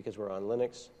because we're on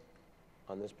Linux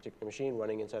on this particular machine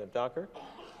running inside of Docker.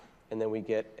 And then we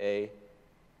get a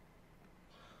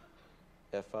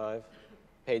F5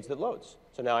 page that loads.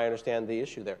 So now I understand the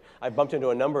issue there. I've bumped into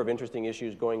a number of interesting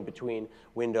issues going between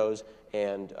Windows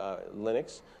and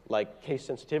Linux, like case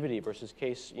sensitivity versus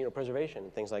case preservation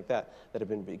and things like that, that have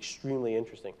been extremely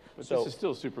interesting. But this is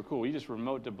still super cool. You just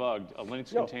remote debugged a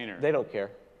Linux container. They don't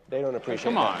care. They don't appreciate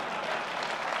Come on.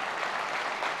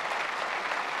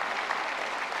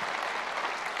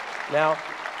 Now,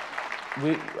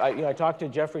 I talked to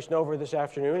Jeffrey Snover this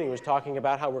afternoon. He was talking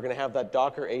about how we're going to have that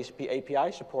Docker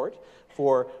API support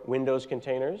for Windows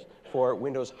containers, for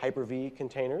Windows Hyper-V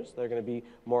containers. They're going to be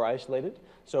more isolated.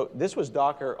 So this was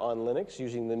Docker on Linux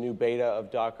using the new beta of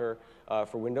Docker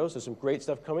for Windows. There's some great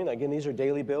stuff coming. Again, these are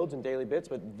daily builds and daily bits,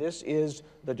 but this is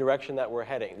the direction that we're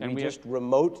heading. And we just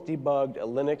remote debugged a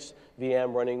Linux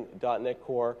VM running .NET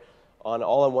Core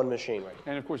all on one machine, right?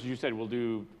 And of course, as you said, we'll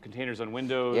do containers on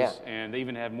Windows, and they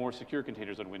even have more secure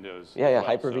containers on Windows. Yeah,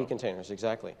 Hyper-V containers,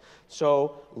 exactly.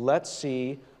 So let's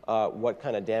see what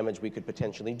kind of damage we could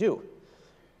potentially do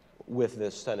with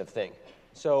this kind of thing.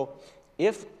 So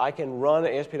if I can run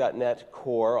ASP.NET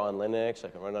Core on Linux, I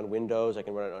can run it on Windows, I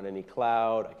can run it on any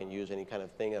cloud, I can use any kind of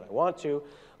thing that I want to,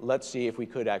 let's see if we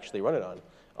could actually run it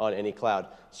on any cloud.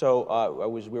 So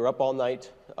we were up all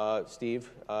night.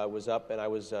 Steve was up and I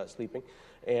was sleeping.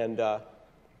 And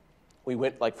we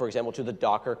went, like, for example, to the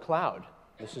Docker cloud.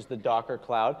 This is the Docker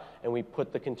cloud, and we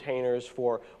put the containers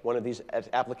for one of these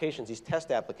applications, these test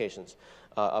applications,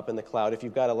 up in the cloud. If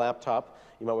you've got a laptop,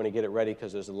 you might want to get it ready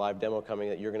because there's a live demo coming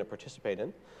that you're going to participate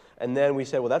in. And then we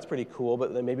said, well, that's pretty cool,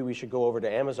 but then maybe we should go over to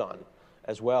Amazon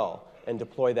as well and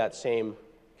deploy that same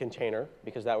container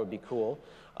because that would be cool.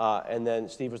 And then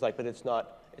Steve was like, but it's not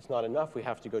enough. We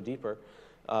have to go deeper.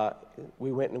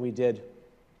 We went and we did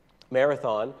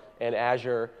Marathon and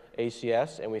Azure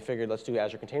ACS, and we figured let's do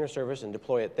Azure Container Service and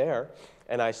deploy it there.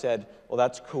 And I said, well,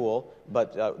 that's cool,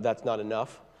 but that's not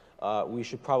enough. We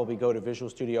should probably go to Visual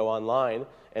Studio Online,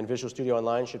 and Visual Studio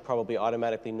Online should probably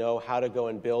automatically know how to go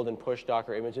and build and push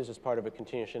Docker images as part of a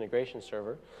continuous integration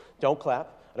server. Don't clap.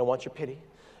 I don't want your pity.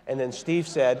 And then Steve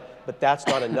said, but that's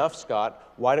not enough,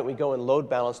 Scott. Why don't we go and load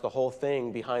balance the whole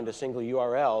thing behind a single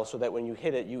URL so that when you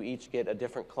hit it, you each get a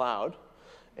different cloud?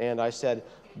 And I said,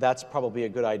 that's probably a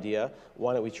good idea.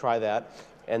 Why don't we try that?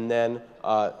 And then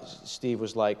Steve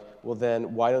was like, well,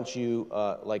 then why don't you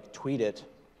like tweet it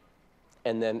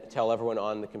and then tell everyone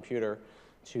on the computer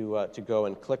to go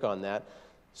and click on that.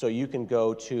 So you can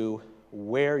go to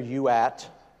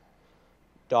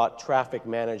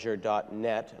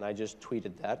whereyouat.trafficmanager.net, and I just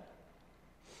tweeted that.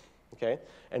 Okay?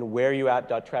 And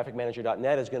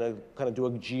whereyouat.trafficmanager.net is going to kind of do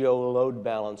a geo load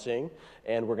balancing,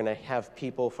 and we're going to have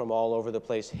people from all over the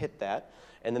place hit that.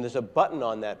 And then there's a button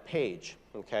on that page,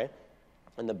 okay?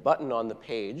 And the button on the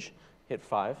page, hit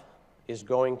 5, is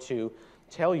going to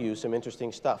tell you some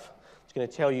interesting stuff. It's going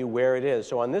to tell you where it is.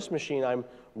 So on this machine, I'm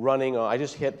running on, I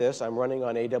just hit this, I'm running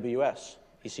on AWS,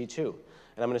 EC2.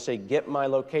 And I'm going to say, get my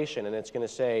location, and it's going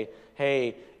to say,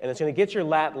 hey, and it's going to get your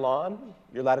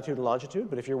your latitude and longitude,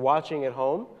 but if you're watching at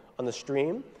home on the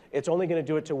stream, it's only going to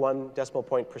do it to 1 decimal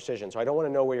point precision. So I don't want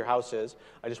to know where your house is.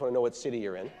 I just want to know what city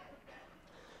you're in.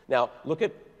 Now, look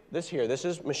at this here. This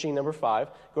is machine number 5.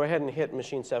 Go ahead and hit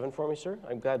machine 7 for me, sir.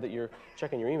 I'm glad that you're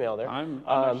checking your email there. I'm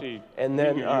actually and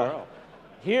then your URL.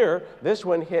 Here, this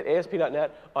one hit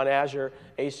ASP.NET on Azure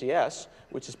ACS,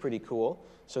 which is pretty cool.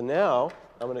 So now,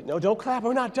 I'm going to, no, don't clap.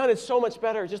 We're not done. It's so much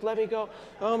better. Just let me go.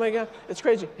 Oh, my God. It's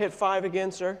crazy. Hit 5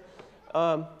 again, sir.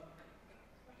 So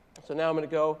now I'm going to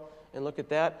go and look at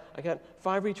that. I got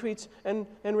 5 retweets, and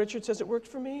Richard says it worked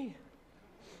for me.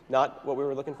 Not what we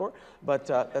were looking for, but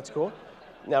that's cool.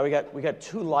 Now we got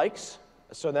 2 likes,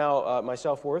 so now my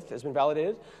self-worth has been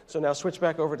validated. So now switch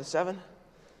back over to 7.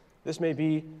 This may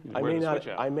be,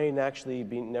 I may actually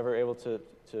be never able to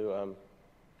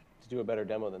do a better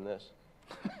demo than this.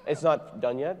 It's not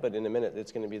done yet, but in a minute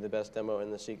it's going to be the best demo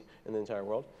in the entire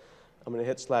world. I'm going to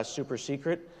hit /super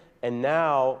secret, and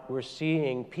now we're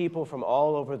seeing people from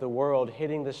all over the world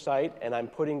hitting the site, and I'm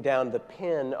putting down the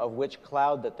pin of which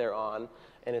cloud that they're on,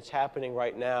 and it's happening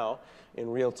right now in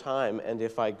real time. And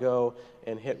if I go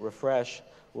and hit refresh,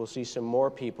 we'll see some more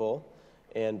people,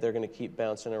 and they're going to keep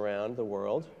bouncing around the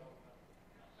world.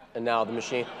 And now the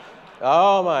machine,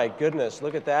 oh my goodness,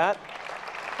 look at that.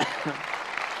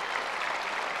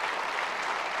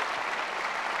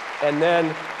 And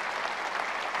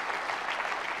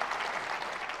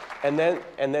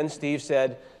then Steve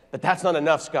said, but that's not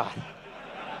enough, Scott.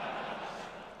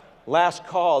 Last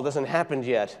call doesn't happen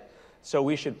yet, so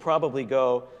we should probably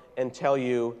go and tell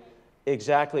you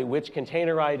exactly which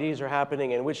container IDs are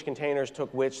happening and which containers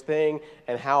took which thing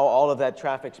and how all of that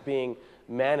traffic's being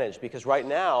managed, because right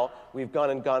now we've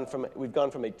gone from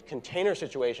a container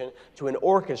situation to an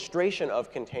orchestration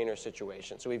of container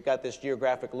situations. So we've got this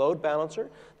geographic load balancer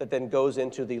that then goes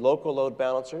into the local load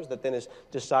balancers that then is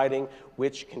deciding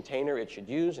which container it should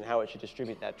use and how it should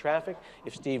distribute that traffic.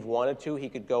 If Steve wanted to, he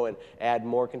could go and add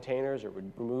more containers or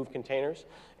remove containers,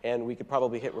 and we could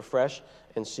probably hit refresh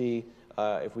and see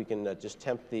if we can just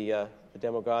tempt the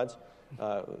demo gods,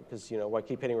 because why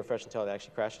keep hitting refresh until it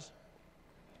actually crashes?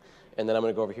 And then I'm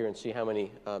going to go over here and see how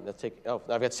many, I've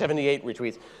got 78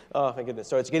 retweets. Oh, my goodness.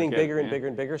 So it's getting bigger and bigger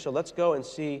and bigger. So let's go and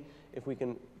see if we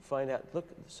can find out. Look,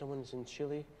 someone's in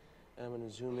Chile. I'm going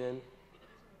to zoom in,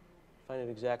 find out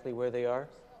exactly where they are.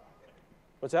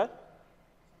 What's that?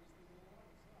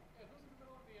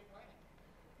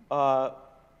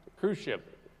 Cruise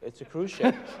ship. It's a cruise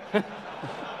ship.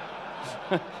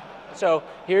 So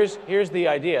here's the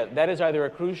idea. That is either a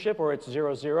cruise ship or it's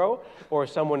 00, or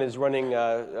someone is running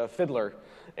a fiddler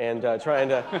and trying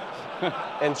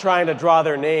to draw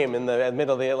their name in the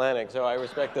middle of the Atlantic. So I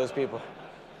respect those people.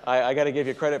 I got to give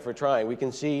you credit for trying. We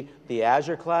can see the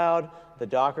Azure cloud, the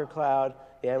Docker cloud,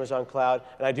 the Amazon cloud,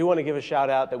 and I do want to give a shout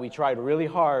out that we tried really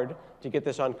hard to get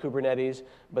this on Kubernetes,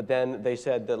 but then they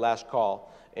said the last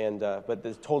call. But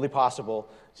it's totally possible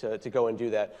to go and do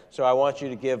that. So I want you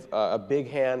to give a big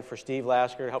hand for Steve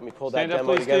Lasker to help me pull that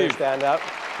demo together. Steve. Stand up.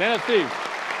 Stand up, Steve.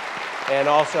 And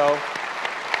also,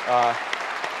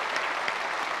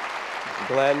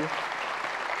 Glenn.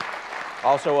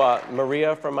 Also,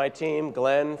 Maria from my team,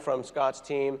 Glenn from Scott's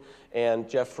team, and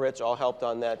Jeff Fritz all helped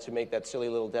on that to make that silly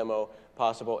little demo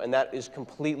possible. And that is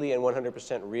completely and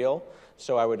 100% real.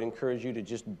 So I would encourage you to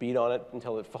just beat on it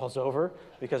until it falls over,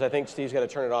 because I think Steve's got to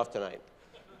turn it off tonight.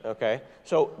 Okay?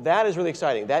 So that is really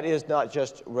exciting. That is not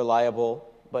just reliable,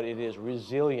 but it is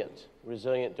resilient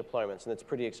deployments. And it's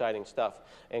pretty exciting stuff.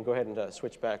 And go ahead and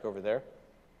switch back over there.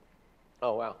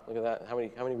 Oh, wow. Look at that. How many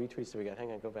retweets do we got?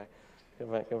 Hang on. Go back.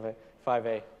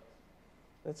 5A.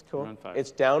 That's cool.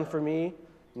 It's down for me.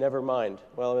 Never mind.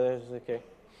 Well, okay.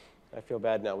 I feel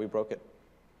bad now. We broke it.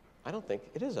 I don't think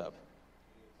it is up.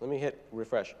 Let me hit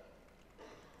refresh.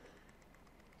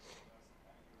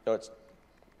 No, it's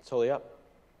totally up.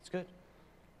 It's good.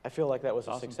 I feel like that was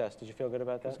a success. Did you feel good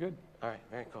about that? It's good. All right,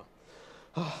 very cool.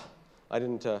 I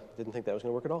didn't think that was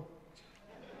going to work at all.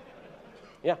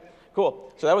 Yeah,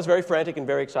 cool. So that was very frantic and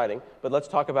very exciting, but let's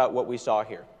talk about what we saw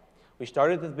here. We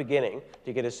started at the beginning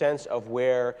to get a sense of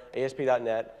where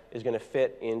ASP.NET is going to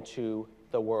fit into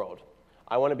the world.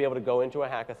 I want to be able to go into a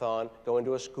hackathon, go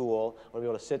into a school. I want to be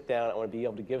able to sit down. I want to be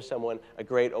able to give someone a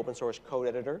great open source code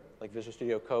editor, like Visual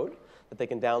Studio Code, that they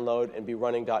can download and be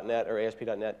running .NET or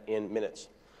ASP.NET in minutes.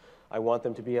 I want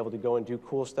them to be able to go and do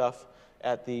cool stuff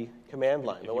at the command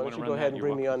line. But why don't you go ahead and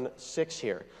bring me on 6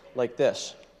 here, like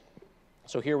this.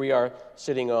 So here we are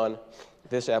sitting on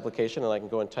this application, and I can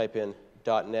go and type in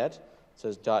 .NET. It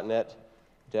says .NET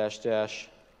 --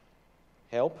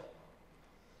 help.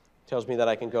 Tells me that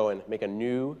I can go and make a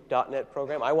new .NET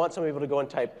program. I want some people to go and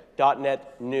type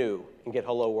 .NET new and get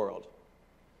hello world.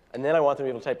 And then I want them to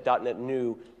be able to type .NET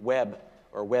new web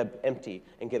or web empty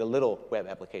and get a little web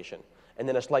application. And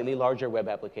then a slightly larger web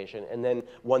application, and then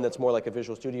one that's more like a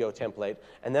Visual Studio template.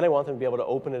 And then I want them to be able to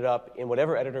open it up in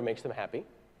whatever editor makes them happy,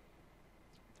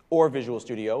 or Visual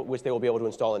Studio, which they will be able to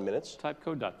install in minutes. Type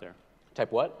code dot there.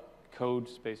 Type what? Code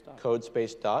space dot. Code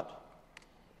space dot.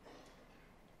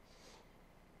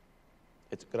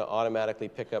 It's going to automatically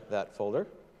pick up that folder.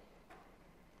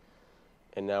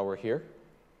 And now we're here.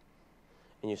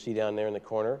 And you see down there in the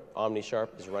corner,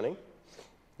 OmniSharp is running. You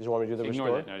just want me to do the Ignore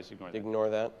restore? that. No, just ignore that. Ignore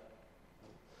that.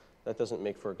 That doesn't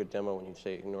make for a good demo when you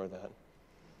say ignore that.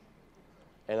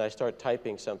 And I start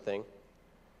typing something,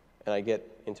 and I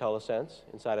get IntelliSense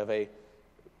inside of a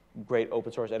great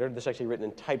open source editor. This is actually written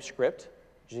in TypeScript,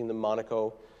 using the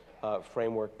Monaco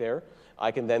framework there. I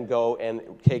can then go and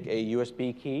take a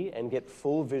USB key and get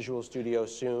full Visual Studio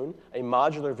soon, a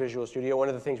modular Visual Studio. One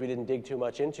of the things we didn't dig too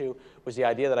much into was the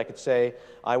idea that I could say,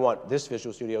 I want this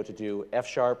Visual Studio to do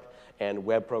F# and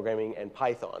web programming and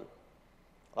Python.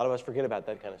 A lot of us forget about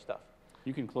that kind of stuff.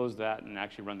 You can close that and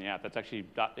actually run the app. That's actually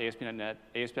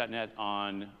ASP.NET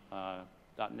on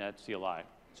 .NET CLI.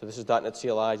 So this is .NET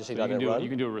CLI, just say So .NET Run. you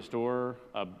can do a restore,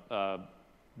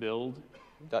 build.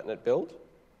 .NET Build.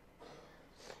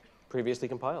 Previously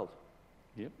compiled.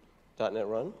 Yep. .NET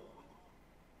Run.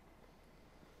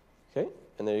 Okay,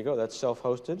 and there you go. That's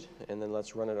self-hosted. And then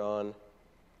let's run it on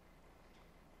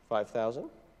 5000.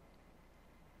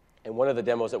 And one of the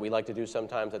demos that we like to do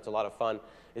sometimes that's a lot of fun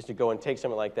is to go and take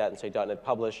something like that and say .NET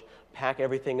Publish, pack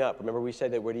everything up. Remember we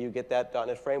said that where do you get that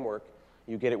 .NET framework?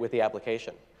 You get it with the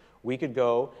application. We could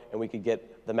go and we could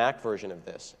get the Mac version of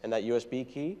this. And that USB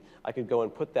key, I could go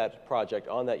and put that project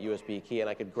on that USB key, and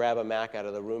I could grab a Mac out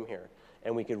of the room here,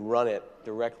 and we could run it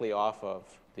directly off of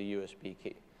the USB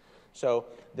key. So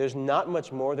there's not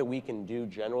much more that we can do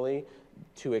generally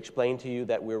to explain to you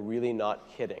that we're really not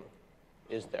kidding,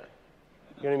 is there?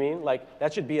 You know what I mean? Like,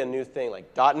 that should be a new thing.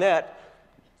 Like, .NET,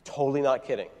 totally not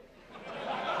kidding.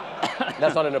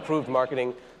 That's not an approved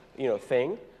marketing,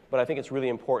 thing, but I think it's really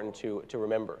important to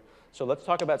remember. So let's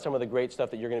talk about some of the great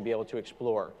stuff that you're going to be able to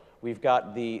explore. We've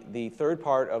got the third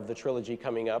part of the trilogy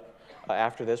coming up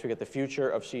after this. We've got the future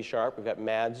of C#. We've got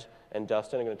Mads and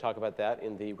Dustin. I'm going to talk about that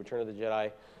in the Return of the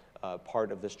Jedi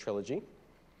part of this trilogy.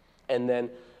 And then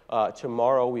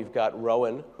tomorrow we've got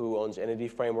Rowan, who owns Entity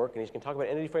Framework, and he's going to talk about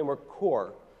Entity Framework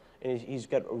Core. And he's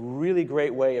got a really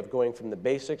great way of going from the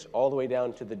basics all the way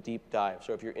down to the deep dive.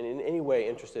 So if you're in any way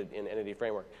interested in Entity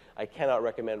Framework, I cannot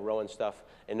recommend Rowan's stuff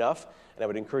enough. And I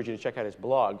would encourage you to check out his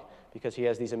blog, because he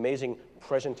has these amazing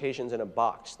presentations in a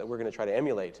box that we're going to try to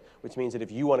emulate, which means that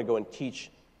if you want to go and teach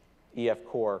EF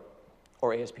Core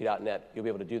or ASP.NET, you'll be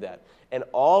able to do that. And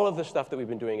all of the stuff that we've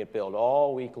been doing at Build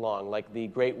all week long, like the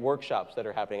great workshops that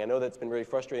are happening. I know that's been really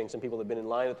frustrating. Some people have been in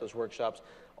line at those workshops.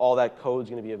 All that code's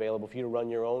going to be available for you to run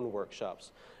your own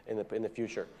workshops in the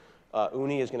future.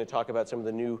 Uni is going to talk about some of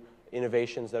the new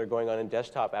innovations that are going on in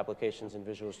desktop applications in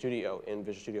Visual Studio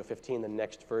 15, the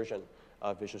next version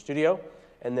of Visual Studio.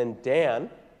 And then Dan,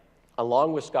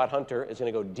 along with Scott Hunter, is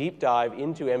going to go deep dive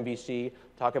into MVC,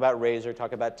 talk about Razor,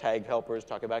 talk about tag helpers,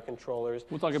 talk about controllers.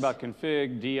 We'll talk about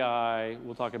config, DI.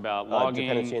 We'll talk about logging,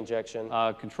 dependency injection,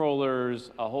 controllers,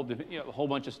 a whole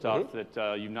bunch of stuff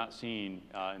that you've not seen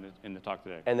in the talk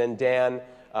today. And then Dan,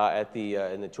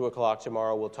 in the 2 o'clock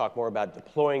tomorrow, will talk more about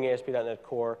deploying ASP.NET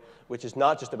Core, which is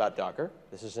not just about Docker.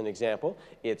 This is an example.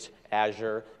 It's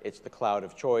Azure. It's the cloud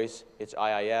of choice. It's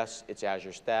IIS. It's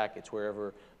Azure Stack. It's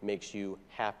wherever makes you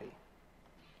happy.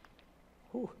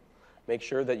 Whew. Make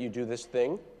sure that you do this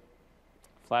thing.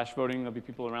 Flash voting, there'll be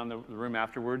people around the room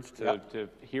afterwards to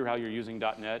hear how you're using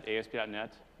 .NET,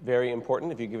 ASP.NET. Very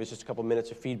important. If you give us just a couple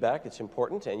minutes of feedback, it's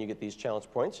important, and you get these challenge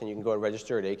points, and you can go and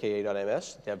register at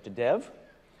aka.ms, dev to dev.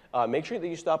 Make sure that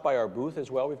you stop by our booth as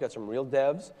well. We've got some real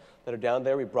devs that are down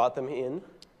there. We brought them in.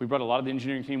 We brought a lot of the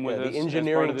engineering team with us. The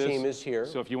engineering team is here.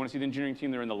 So if you want to see the engineering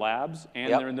team, they're in the labs,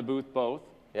 and they're in the booth both.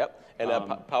 Yep, and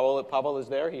Pavel is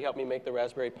there. He helped me make the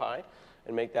Raspberry Pi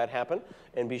and make that happen.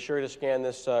 And be sure to scan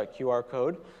this QR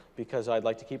code, because I'd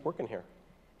like to keep working here.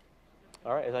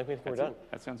 All right, I think we're done.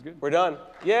 That sounds good. We're done.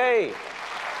 Yay!